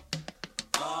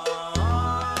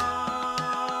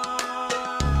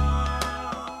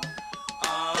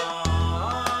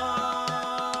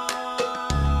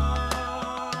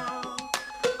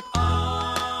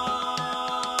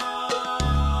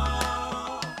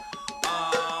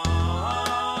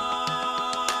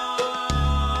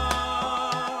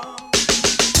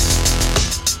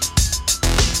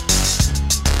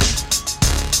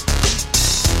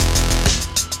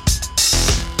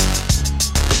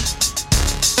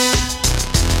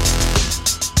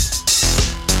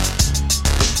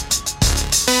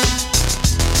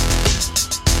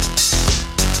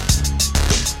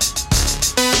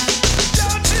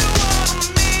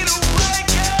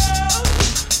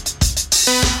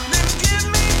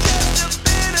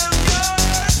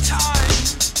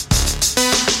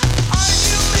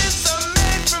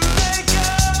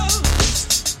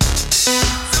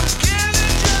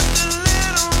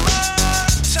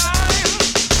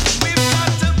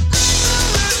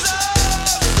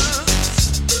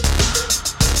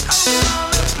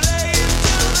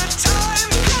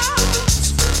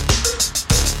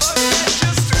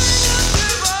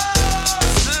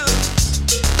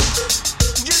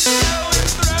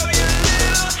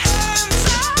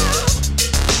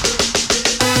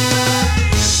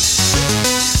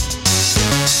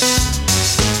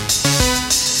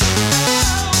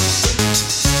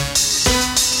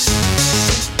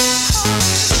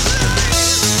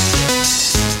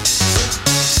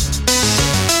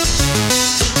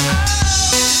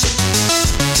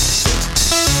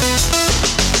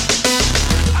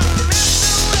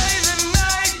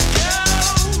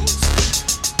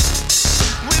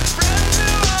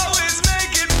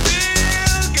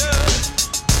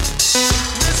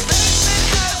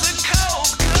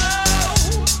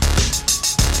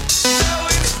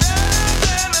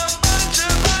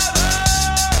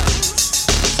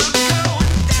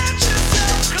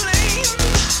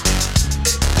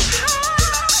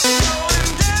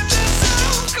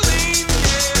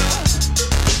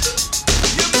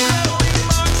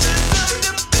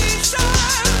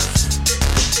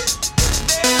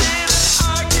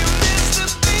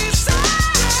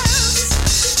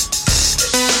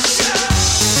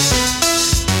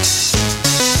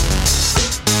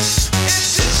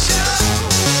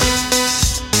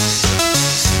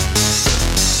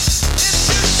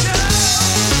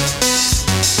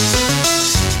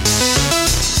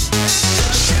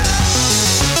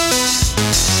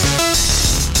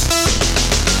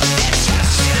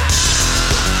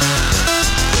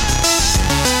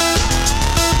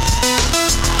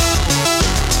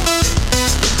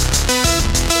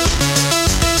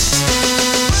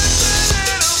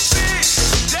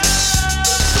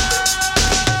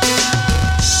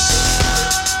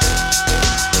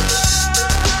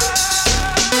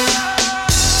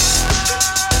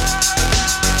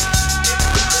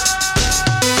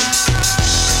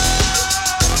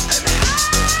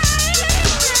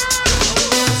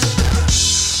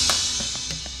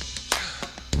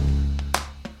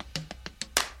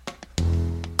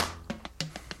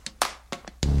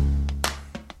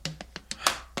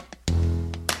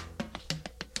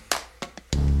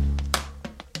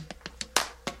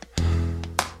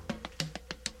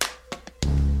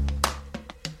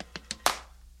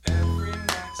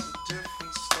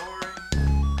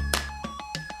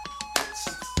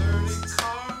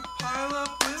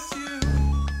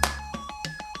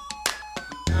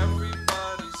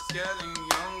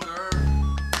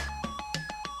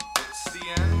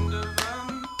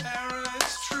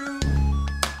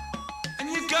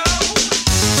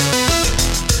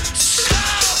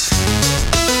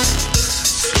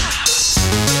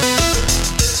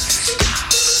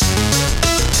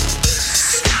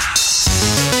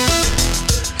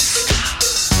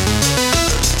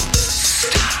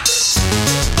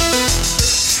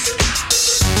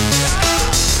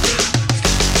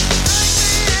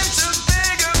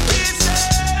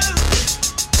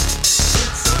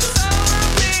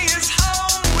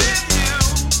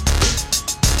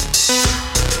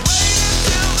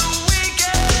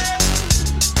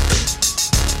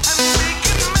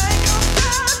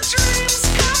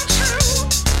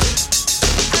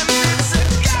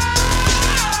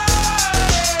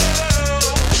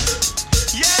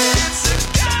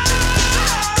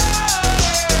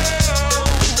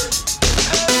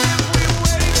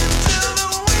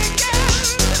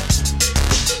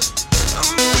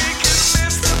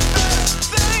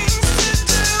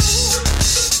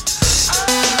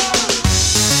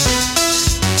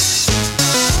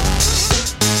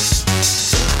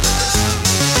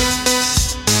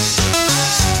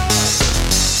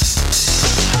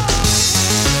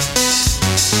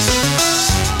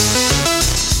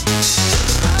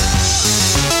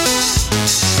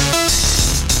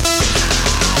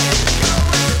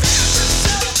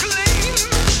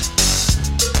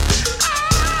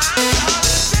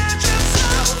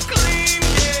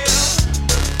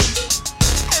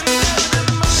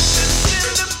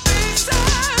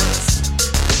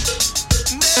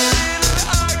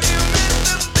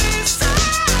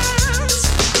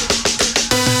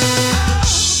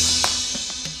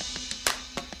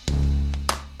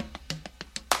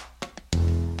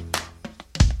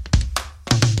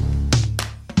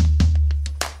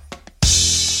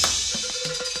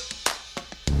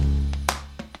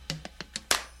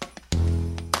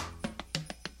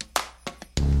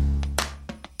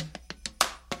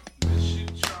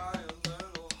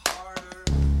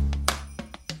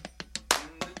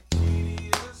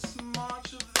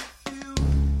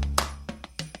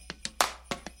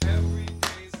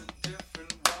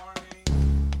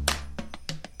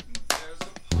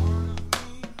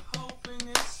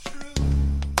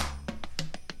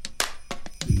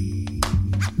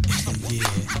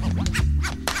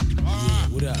 Yeah,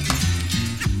 what up?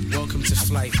 Welcome to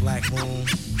Flight Black Moon.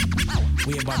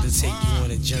 We about to take you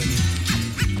on a journey.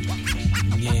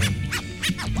 Yeah.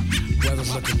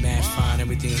 Weather's looking mad fine,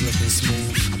 everything's looking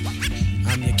smooth.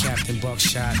 I'm your Captain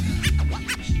Buckshot.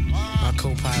 My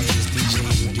co-pilot is DJ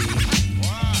Rudy.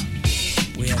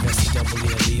 We have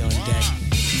SWLE on deck.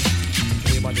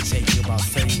 We're about to take you about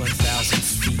 31,000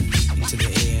 feet into the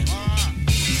air.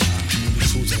 We'll be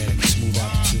cruising at a smooth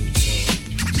altitude, so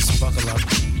just buckle up,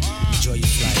 enjoy your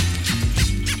flight.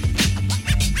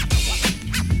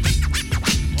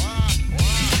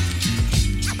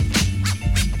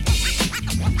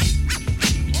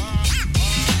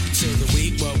 Till the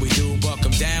week, what we do, buck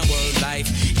 'em down, word life.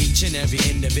 Each and every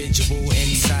individual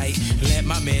insight. Let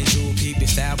my man Jewel peep your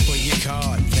style, put your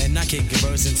card. Then I kick your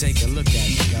verse and take a look at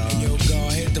it, God. Yo,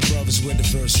 God, hit the brothers with the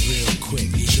verse real quick.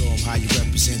 You show them how you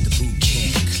represent the boot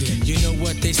camp. You know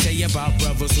what they say about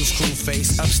brothers who screw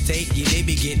face upstate? Yeah, they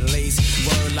be getting laced.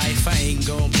 Word life, I ain't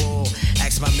gon' bull.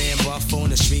 Ask my man Buff on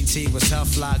the streets, he was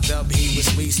tough, locked up, he was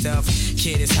sweet stuff.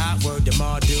 Kid is hot, word to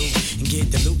Mardu. And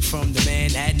get the loot from the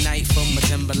man at night from a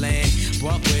Timberland.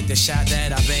 Walk with the shot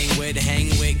that I bang with, hang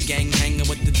with, gang hanging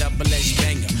with the double-edged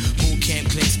banger. Boot camp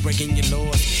clicks breaking your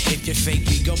laws. If you're fake,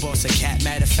 we go boss a cat.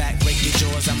 Matter of fact, break your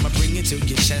jaws. I'ma bring it to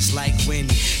your chest like wind.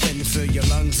 Then fill your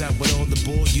lungs up with all the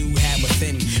bull you have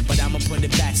within. But I'ma put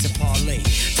it back to parlay.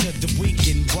 To the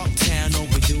weekend, Bucktown, all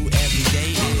we do every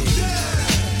day is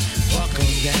buck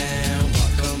 'em down,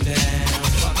 buck 'em down,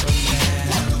 buck 'em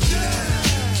down,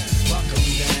 buck 'em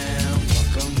down,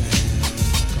 buck 'em down,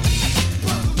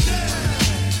 buck 'em down,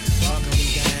 buck 'em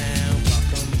down,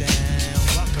 buck 'em down,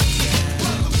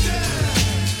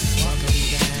 buck 'em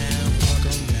down, buck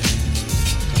 'em down.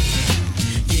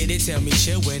 Yeah, they tell me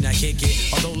chill when I kick it.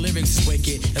 Although lyrics is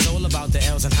wicked, it's all about the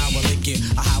L's and how I lick it.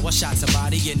 Or how I shot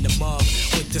somebody in the mug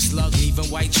with the slug, leaving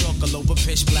white chalk all over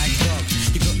pitch black rug.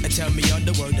 You couldn't tell me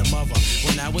the word of mother.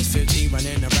 When I was 15,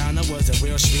 running around, I was a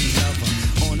real street lover.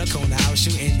 On the corner, I was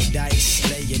shooting the dice,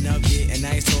 laying up, getting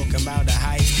nice, talking about the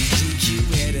heist. GQ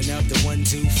heading up the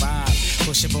 125.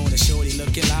 Push up on the shorty,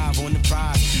 looking live on the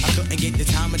prize. I couldn't get the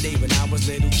time of day when I was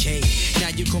little K. Now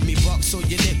you call me Buck, so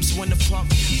your lips wanna pump.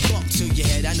 Buck to your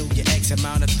head, I know your X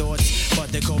amount of thoughts,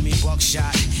 but they call me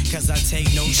Buckshot, cause I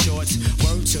take no shorts.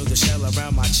 Word to the shell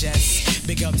around my chest.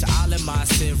 Big up to all of my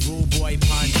Civ, Rule Boy,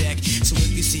 Pond Deck. So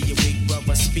if you see a weak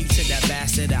brother, speak to that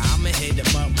bastard. I'ma hit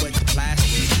him up with the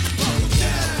plastic. No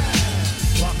doubt.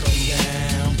 Buck 'em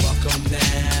down, buck 'em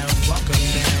down, buck 'em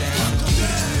down.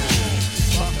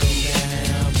 Buck 'em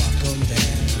down, buck 'em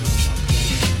down.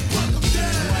 Buck 'em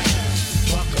down,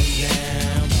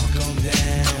 buck 'em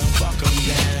down, buck 'em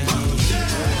down.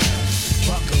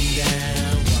 Buck 'em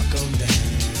down, buck 'em down.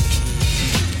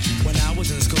 When I was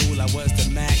in school, I was the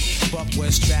Mac. Buck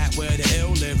was strapped with the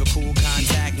ill lyrical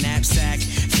contact knapsack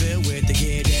filled with the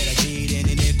gear that I cheat in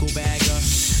a nickel bagger.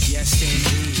 Yes,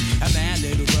 indeed. A mad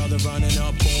little brother running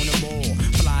up on the mall.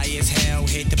 Fly as hell,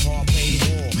 hit the park, play the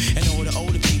wall. And all the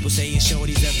older people saying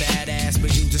shorty's a badass,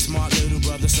 but you's a smart little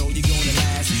brother, so you're gonna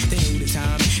last. They knew the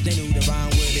time, they knew the rhyme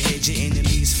would have hit you in at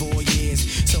least 4 years.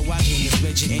 So I came to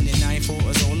split you in the 9-4.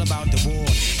 It's all about the war.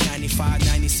 95,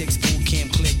 96 boot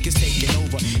camp click is taking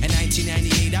over. In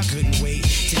 1998, I couldn't wait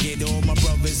to get all my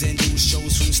brothers and do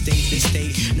shows from state to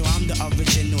state. No, I'm the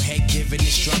original head giving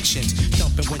instructions.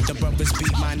 Thumping with the brothers,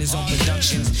 beat miners on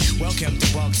productions. Welcome to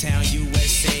Bucktown,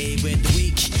 USA. With the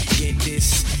week, get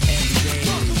this every day.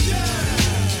 Buck 'em down,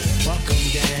 buck 'em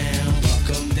down,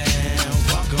 buck 'em down,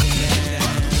 buck 'em down.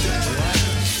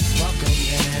 Buck 'em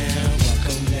down, buck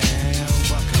 'em down,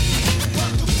 buck 'em down.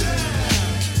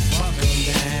 Buck 'em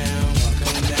down, buck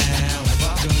 'em down,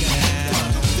 buck 'em down.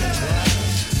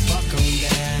 Buck 'em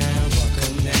down, buck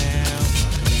 'em down,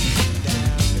 buck 'em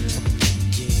down.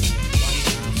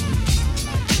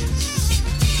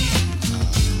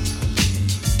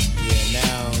 Yeah,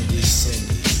 now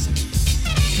descending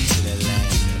into the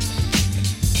land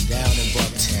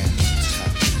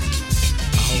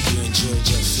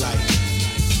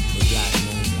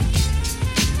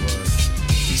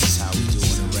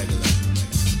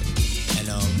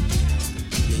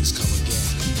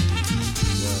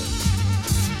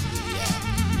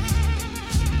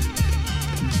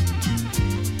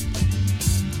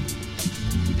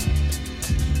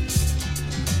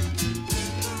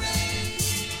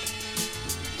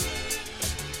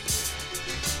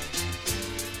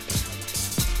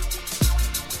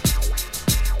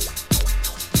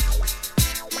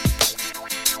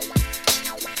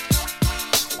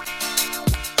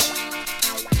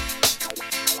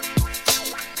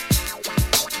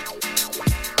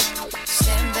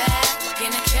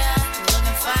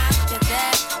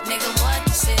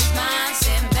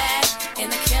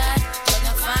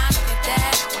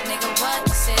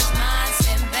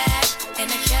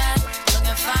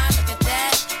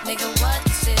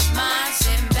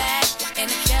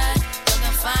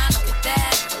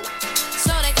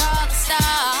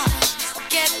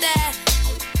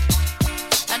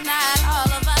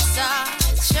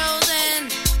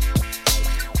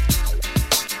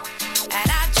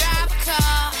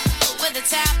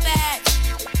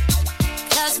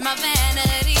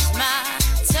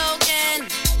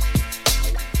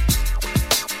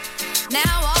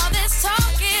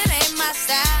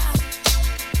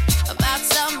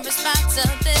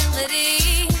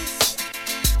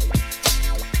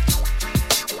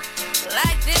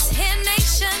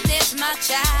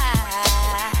watch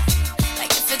out,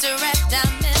 like if it's a rap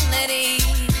down melody.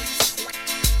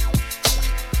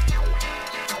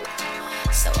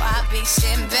 So I be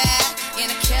sitting back in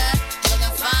a cut,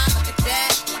 looking fine, look at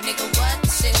that. Nigga, what?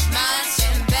 This is mine.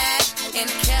 Sitting back in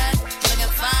a cut,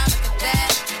 looking fine, look at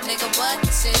that. Nigga, what?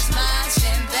 This is mine.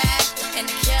 Sitting back in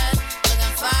a cut,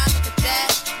 looking fine, look at that.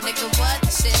 Nigga, what?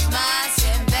 This is mine.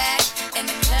 Sitting back in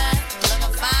the cut,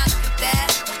 looking fine, look at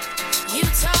that. You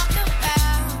talk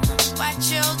about white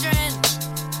children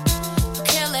who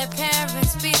kill their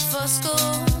parents before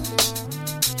school.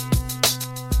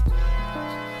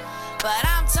 But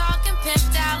I'm talking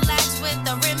pimped out lights with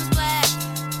the rims black,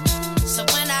 so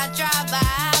when I drive by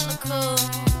I look cool.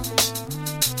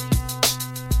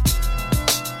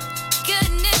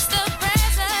 Goodness, the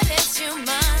president's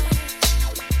human,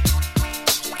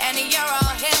 and you're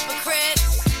all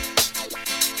hypocrites.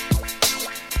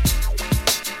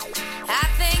 I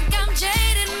think I'm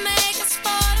jaded, make a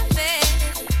sport of it,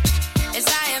 as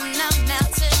I am numb now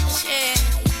to the shit.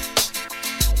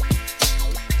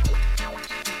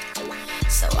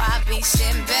 So I be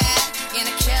sitting back in a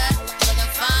cut,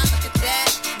 looking fine, look at that.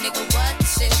 Nigga, what?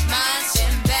 This is mine.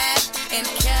 Sitting back in a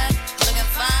cut, looking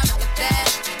fine, look at that.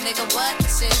 Nigga, what?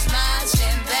 This is mine.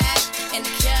 Sitting back in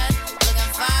a cut,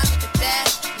 looking fine, look at that.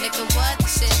 Nigga, what?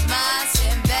 This is mine.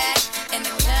 Sitting back in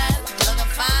a cut,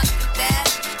 looking fine, look at that.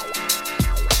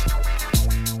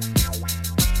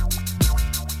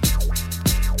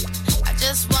 I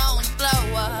just wanna blow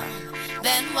up,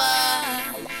 then what?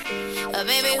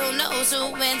 Baby, who knows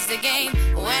who wins the game?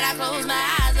 When I close my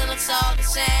eyes, it looks all the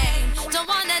same. Don't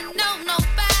wanna know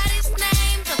nobody's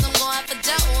name, cause I'm going for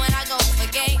dough when I go for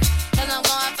game. Cause I'm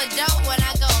going for dough when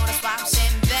I go. That's why I'm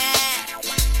sitting back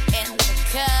in the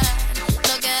cut,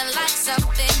 looking like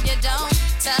something you don't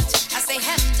touch. I say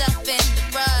hands up in the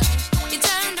brush. You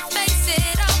turn to face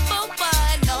it off for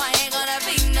what? No, I ain't gonna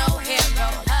be no hero.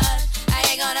 Hush, I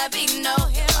ain't gonna be no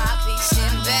hero. I'll be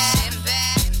sitting back.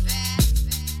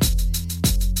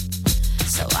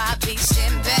 So I be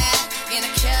sitting back in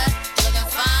a cut, looking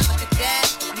fine, look at that.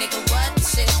 Nigga, what?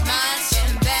 This is mine.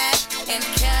 Sitting back in a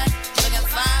cut, looking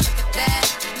fine, look at that.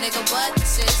 Nigga, what?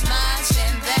 This is mine.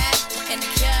 Sitting back in a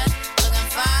cut, looking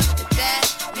fine, look at that.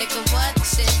 Nigga, what?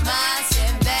 This is mine.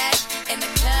 Sitting back in the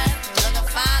cut, looking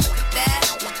fine, look at that.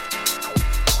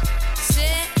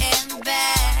 Sitting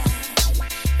back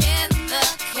in the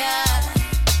cut,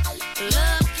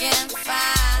 looking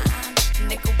fine.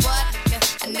 Nigga, what?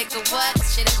 Nigga, what?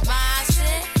 Shit is mine.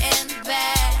 Sitting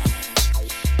back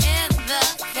in the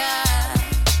cut,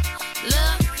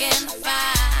 looking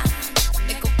fine.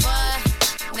 Nigga, what?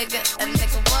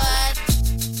 Nigga, what?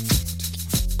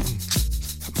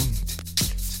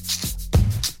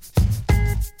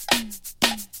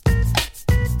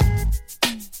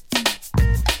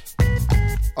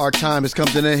 Our time has come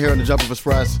to an end here on the Jumpoff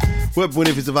Express with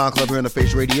Buena Vista Club here on the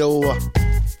Face Radio.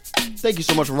 Thank you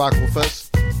so much for rocking with us.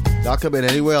 Y'all could have been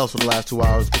anywhere else for the last 2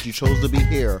 hours, but you chose to be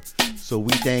here, so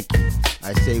we thank you.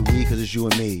 I say we because it's you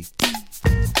and me.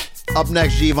 Up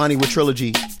next, Giovanni with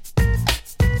Trilogy.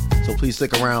 So please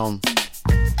stick around.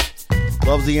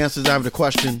 Love's the answers, I have the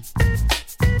question.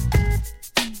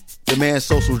 Demand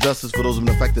social justice for those who've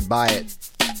been affected by it.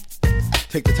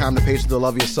 Take the time to patience to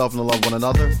love yourself and to love one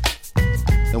another.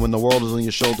 And when the world is on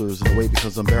your shoulders and the weight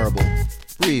becomes unbearable,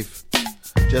 breathe.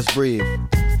 Just breathe.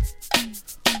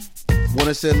 Want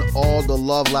to send all the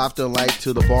love, laughter, and light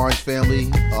to the Barnes family,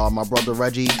 my brother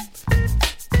Reggie,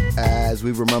 as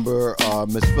we remember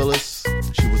Miss Phyllis.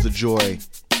 She was a joy.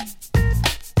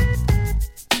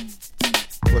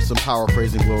 With some power,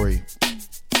 praise, and glory.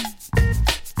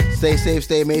 Stay safe,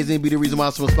 stay amazing, be the reason why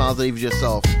someone smiles at even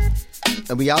yourself.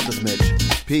 And we out this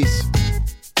Mitch. Peace.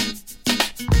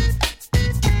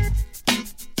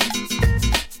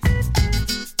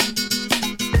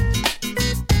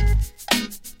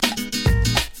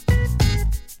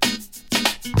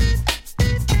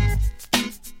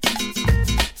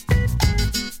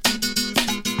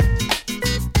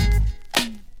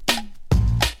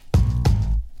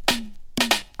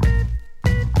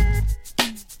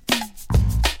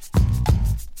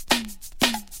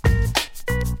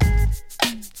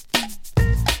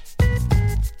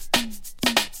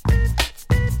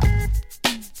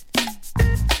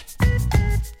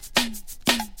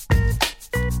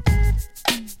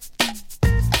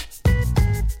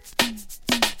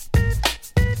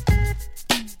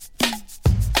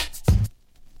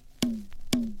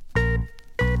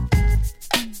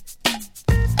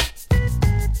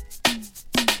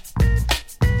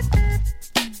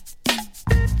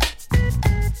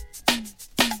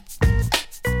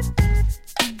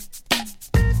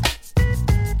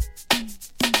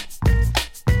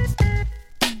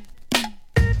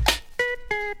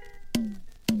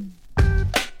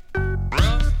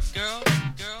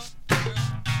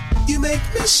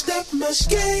 step my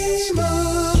game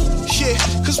up. Yeah,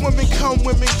 cause women come,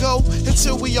 women go.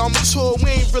 Until we all mature, we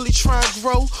ain't really trying to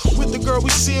grow. With the girl we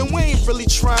seeing, we ain't really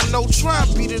trying, no. Try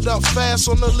and beat it up fast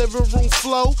on the living room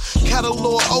floor. Got a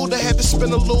little older, had to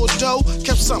spend a little dough.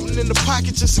 Kept something in the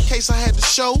pocket just in case I had to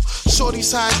show.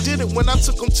 Shorty's how I did it when I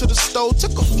took them to the store.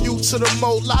 Took a few to the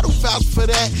mall, lot of vouch for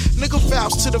that. Nigga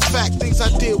vouch to the fact things I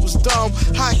did was dumb.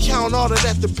 I count all of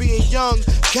that to being young.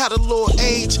 Got a little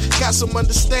age, got some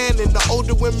understanding. The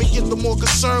older women get, the more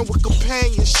concerned with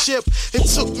companionship. It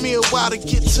took me a while to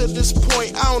get to this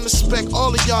point. I don't expect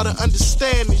all of y'all to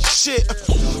understand this shit.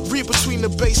 Read between the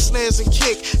bass, snares, and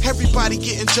kick. Everybody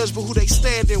getting judged for who they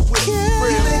standing with.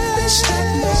 Real.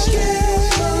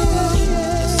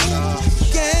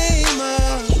 Game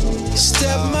up.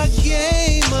 Step my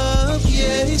game up.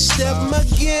 Yeah, step my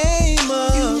game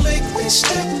up. You make me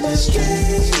step my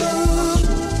game up.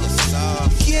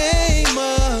 Game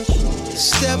up.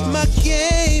 Step my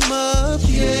game up.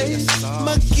 Yeah,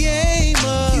 my game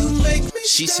up. You make me.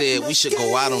 She said we should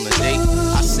go out on a date.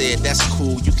 I said that's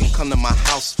cool, you can come to my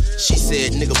house. She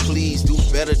said nigga please do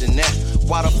better than that.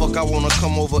 Why the fuck I wanna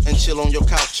come over and chill on your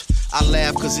couch? I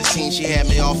laughed cause it seemed she had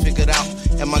me all figured out.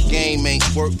 And my game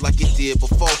ain't worked like it did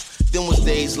before. Them was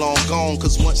days long gone,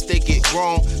 cause once they get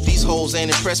grown, these hoes ain't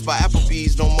impressed by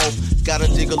Applebee's no more. Gotta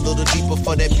dig a little deeper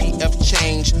for that PF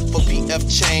change, for PF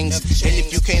chains. And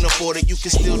if you can't afford it, you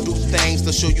can still do things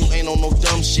to show you ain't on no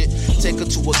dumb shit. Take her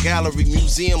to a gallery,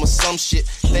 museum or some shit.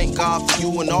 Thank God for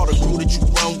you and all the crew that you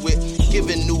run with.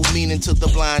 Giving new meaning to the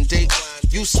blind date.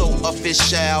 You so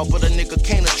official, but a nigga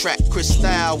can't attract Chris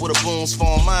style with a Boone's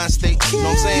Farm mind state. You know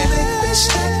what I'm saying?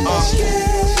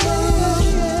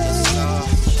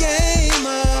 Game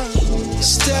up.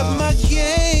 Step my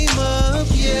game up.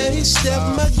 Yeah, step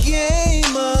my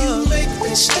game up. You make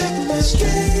me step my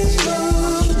game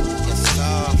up.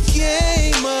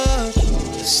 Game up.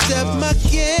 Step my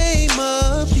game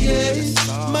up. Yeah,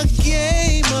 my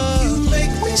game up. You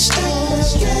make me step my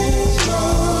game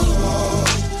up.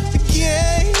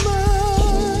 Game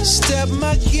up. Step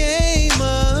my game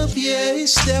up. Yeah,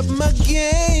 step my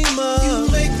game up. You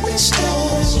make me step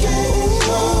my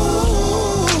game up.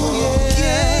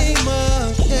 Game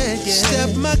up.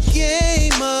 Step my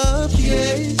game up.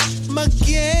 Yeah, my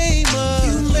game up.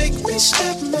 You make me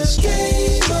step my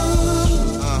game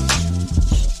up.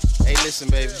 Hey, listen,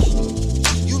 baby.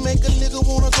 You make a nigga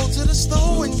wanna go to the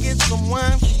store and get some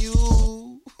wine for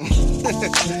you.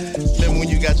 Remember when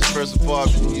you got your first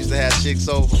apartment, you used to have chicks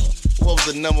over? What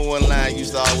was the number one line you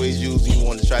used to always use when you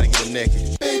wanted to try to get them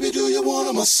naked? Baby, do you want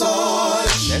a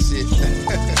massage? That's it.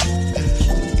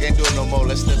 Can't do it no more.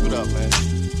 Let's step it up, man.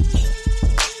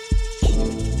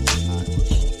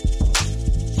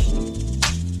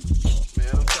 Man,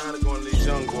 I'm tired of going to these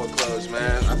young boy clubs,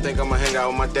 man. I think I'm going to hang out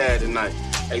with my dad tonight.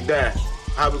 Hey, Dad,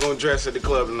 how we going to dress at the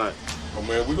club tonight? Oh,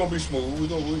 man, we're going to be smooth. We're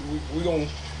going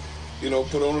to, you know,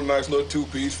 put on a nice little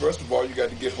two-piece. First of all, you got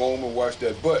to get home and wash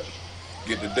that butt.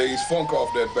 Get the day's funk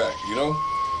off that back, you know?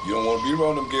 You don't want to be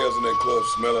around them gals in that club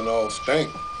smelling all stank.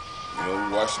 You know,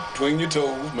 wash between your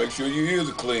toes, make sure your ears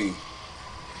are clean.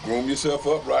 Groom yourself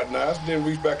up right nice, then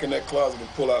reach back in that closet and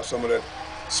pull out some of that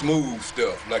smooth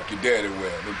stuff like your daddy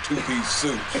wear, them two-piece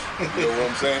suits. You know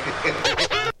what I'm saying?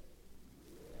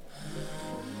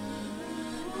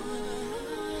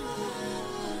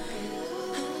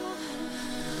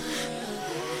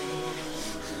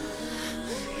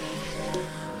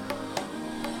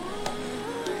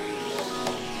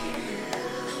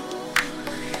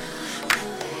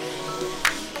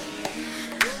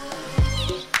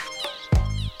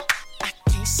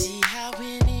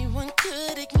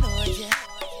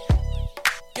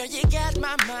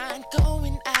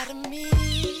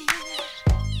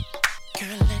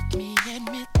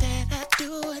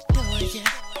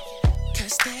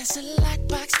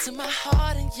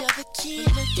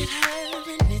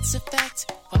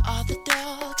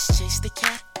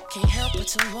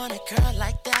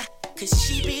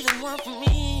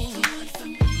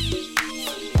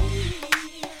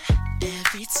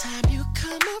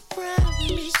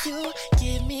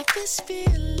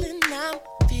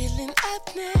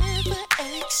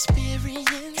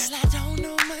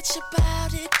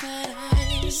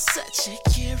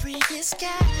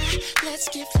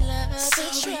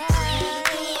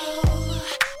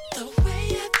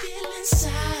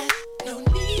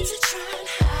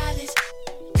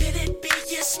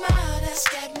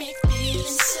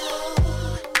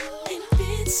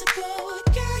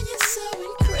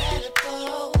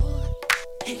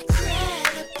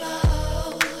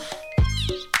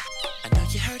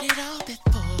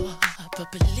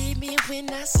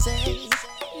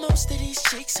 Most of these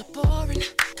chicks are boring.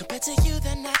 Compared to you,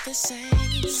 they're not the the same.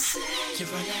 You're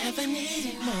all I ever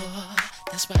needed more.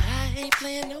 That's why I ain't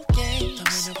playing no games.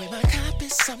 Throwing away my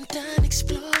compass, I'm done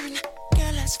exploring.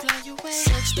 Girl, let's fly away.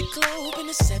 Search the globe in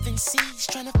the 7 seas,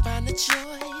 trying to find the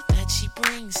joy that she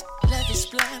brings. Love is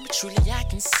blind, but truly I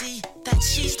can see that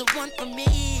she's the one for me.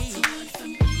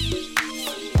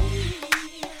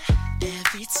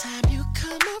 Every time you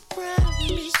come around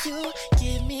me, you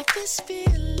give me this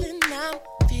feeling I'm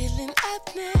feeling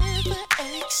I've never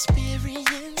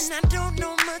experienced. And I don't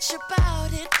know much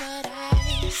about it, but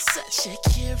I'm such a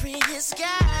curious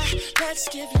guy. Let's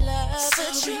give love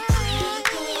a try.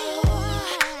 Incredible.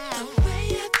 The way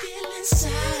I feel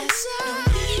inside, no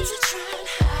need to try and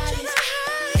hide it.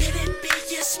 Could it be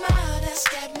your smile that's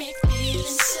got me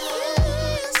feeling so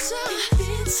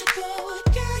invincible?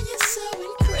 Girl, you're so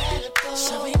incredible.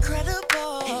 So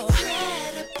incredible.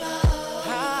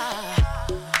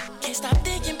 Can't stop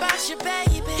thinking about you,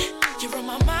 baby. You're on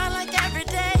my mind like every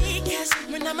day. 'Cause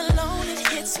when I'm alone, it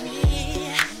hits me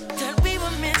that we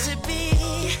were meant to be.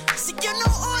 See, you're no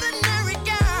ordinary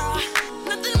girl.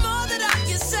 Nothing more that I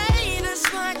can say. That's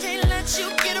why I can't let you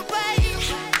get away.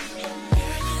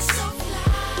 Girl, you're so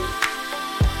fly.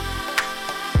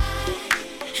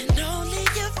 And only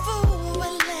a fool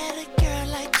will let a girl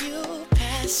like you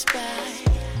pass by.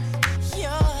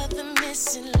 You're the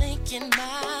missing link in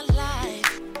my life.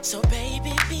 So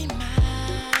baby, be mine.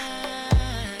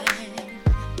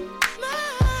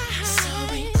 So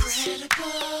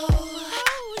incredible.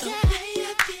 The way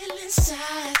I feel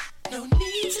inside. No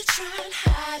need to try and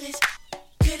hide it.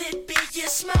 Could it be your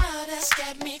smile that's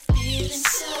got me feeling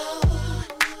so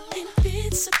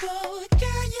invincible?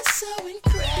 Girl, you're so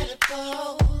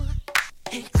incredible.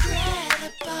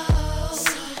 Incredible.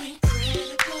 So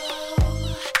incredible.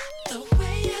 The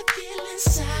way I feel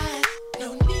inside. No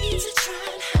need to try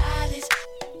and hide it.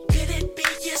 Could it be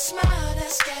your smile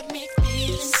that's got me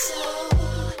feeling so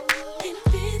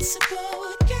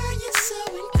invincible? Girl, you're so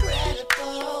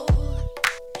incredible.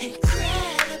 Incredible.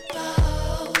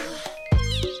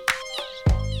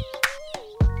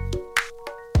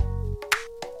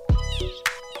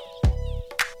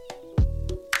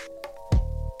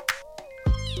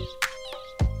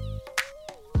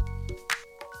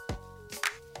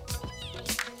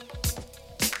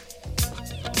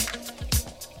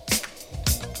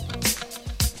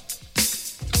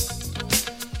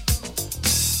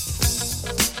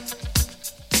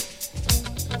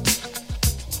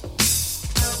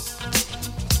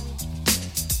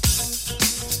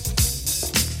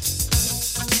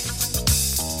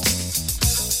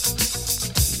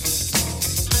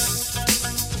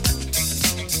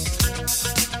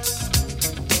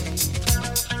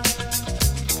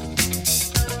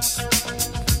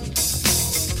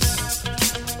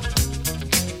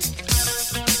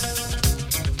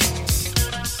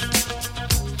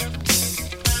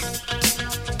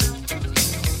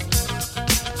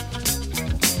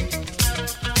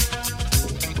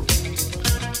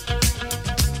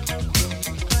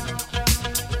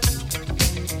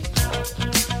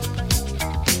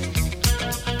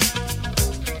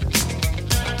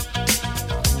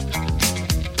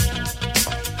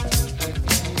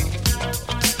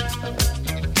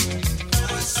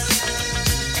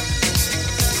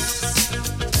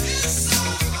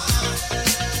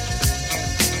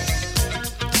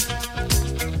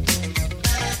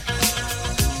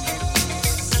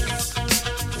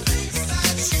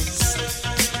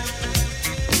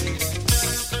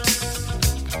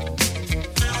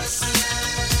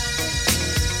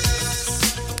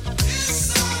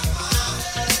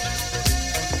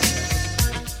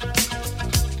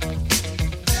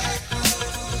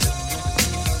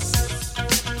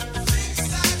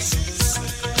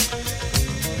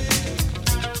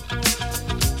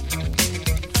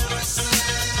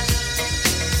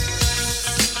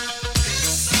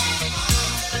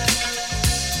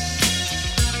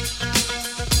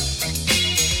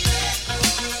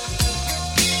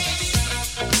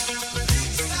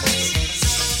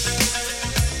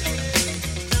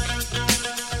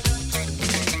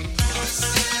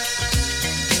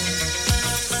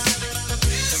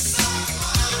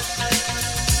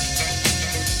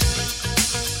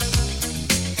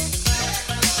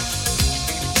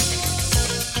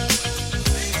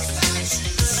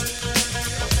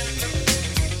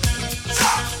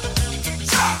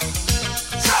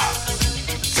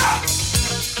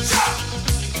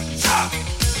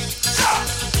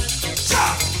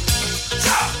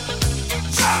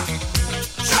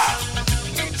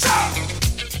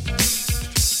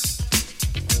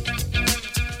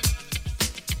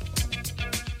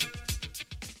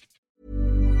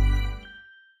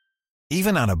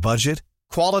 Even on a budget,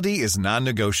 quality is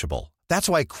non-negotiable. That's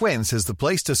why Quince is the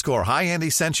place to score high-end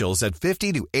essentials at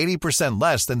 50 to 80%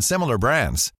 less than similar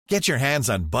brands. Get your hands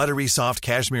on buttery soft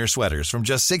cashmere sweaters from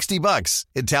just $60,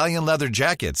 Italian leather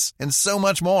jackets, and so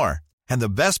much more. And the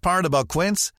best part about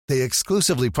Quince, they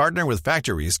exclusively partner with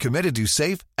factories committed to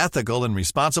safe, ethical, and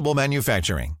responsible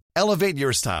manufacturing. Elevate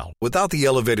your style without the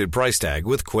elevated price tag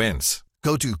with Quince.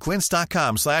 Go to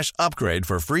quince.com/upgrade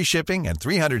for free shipping and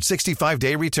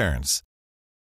 365-day returns.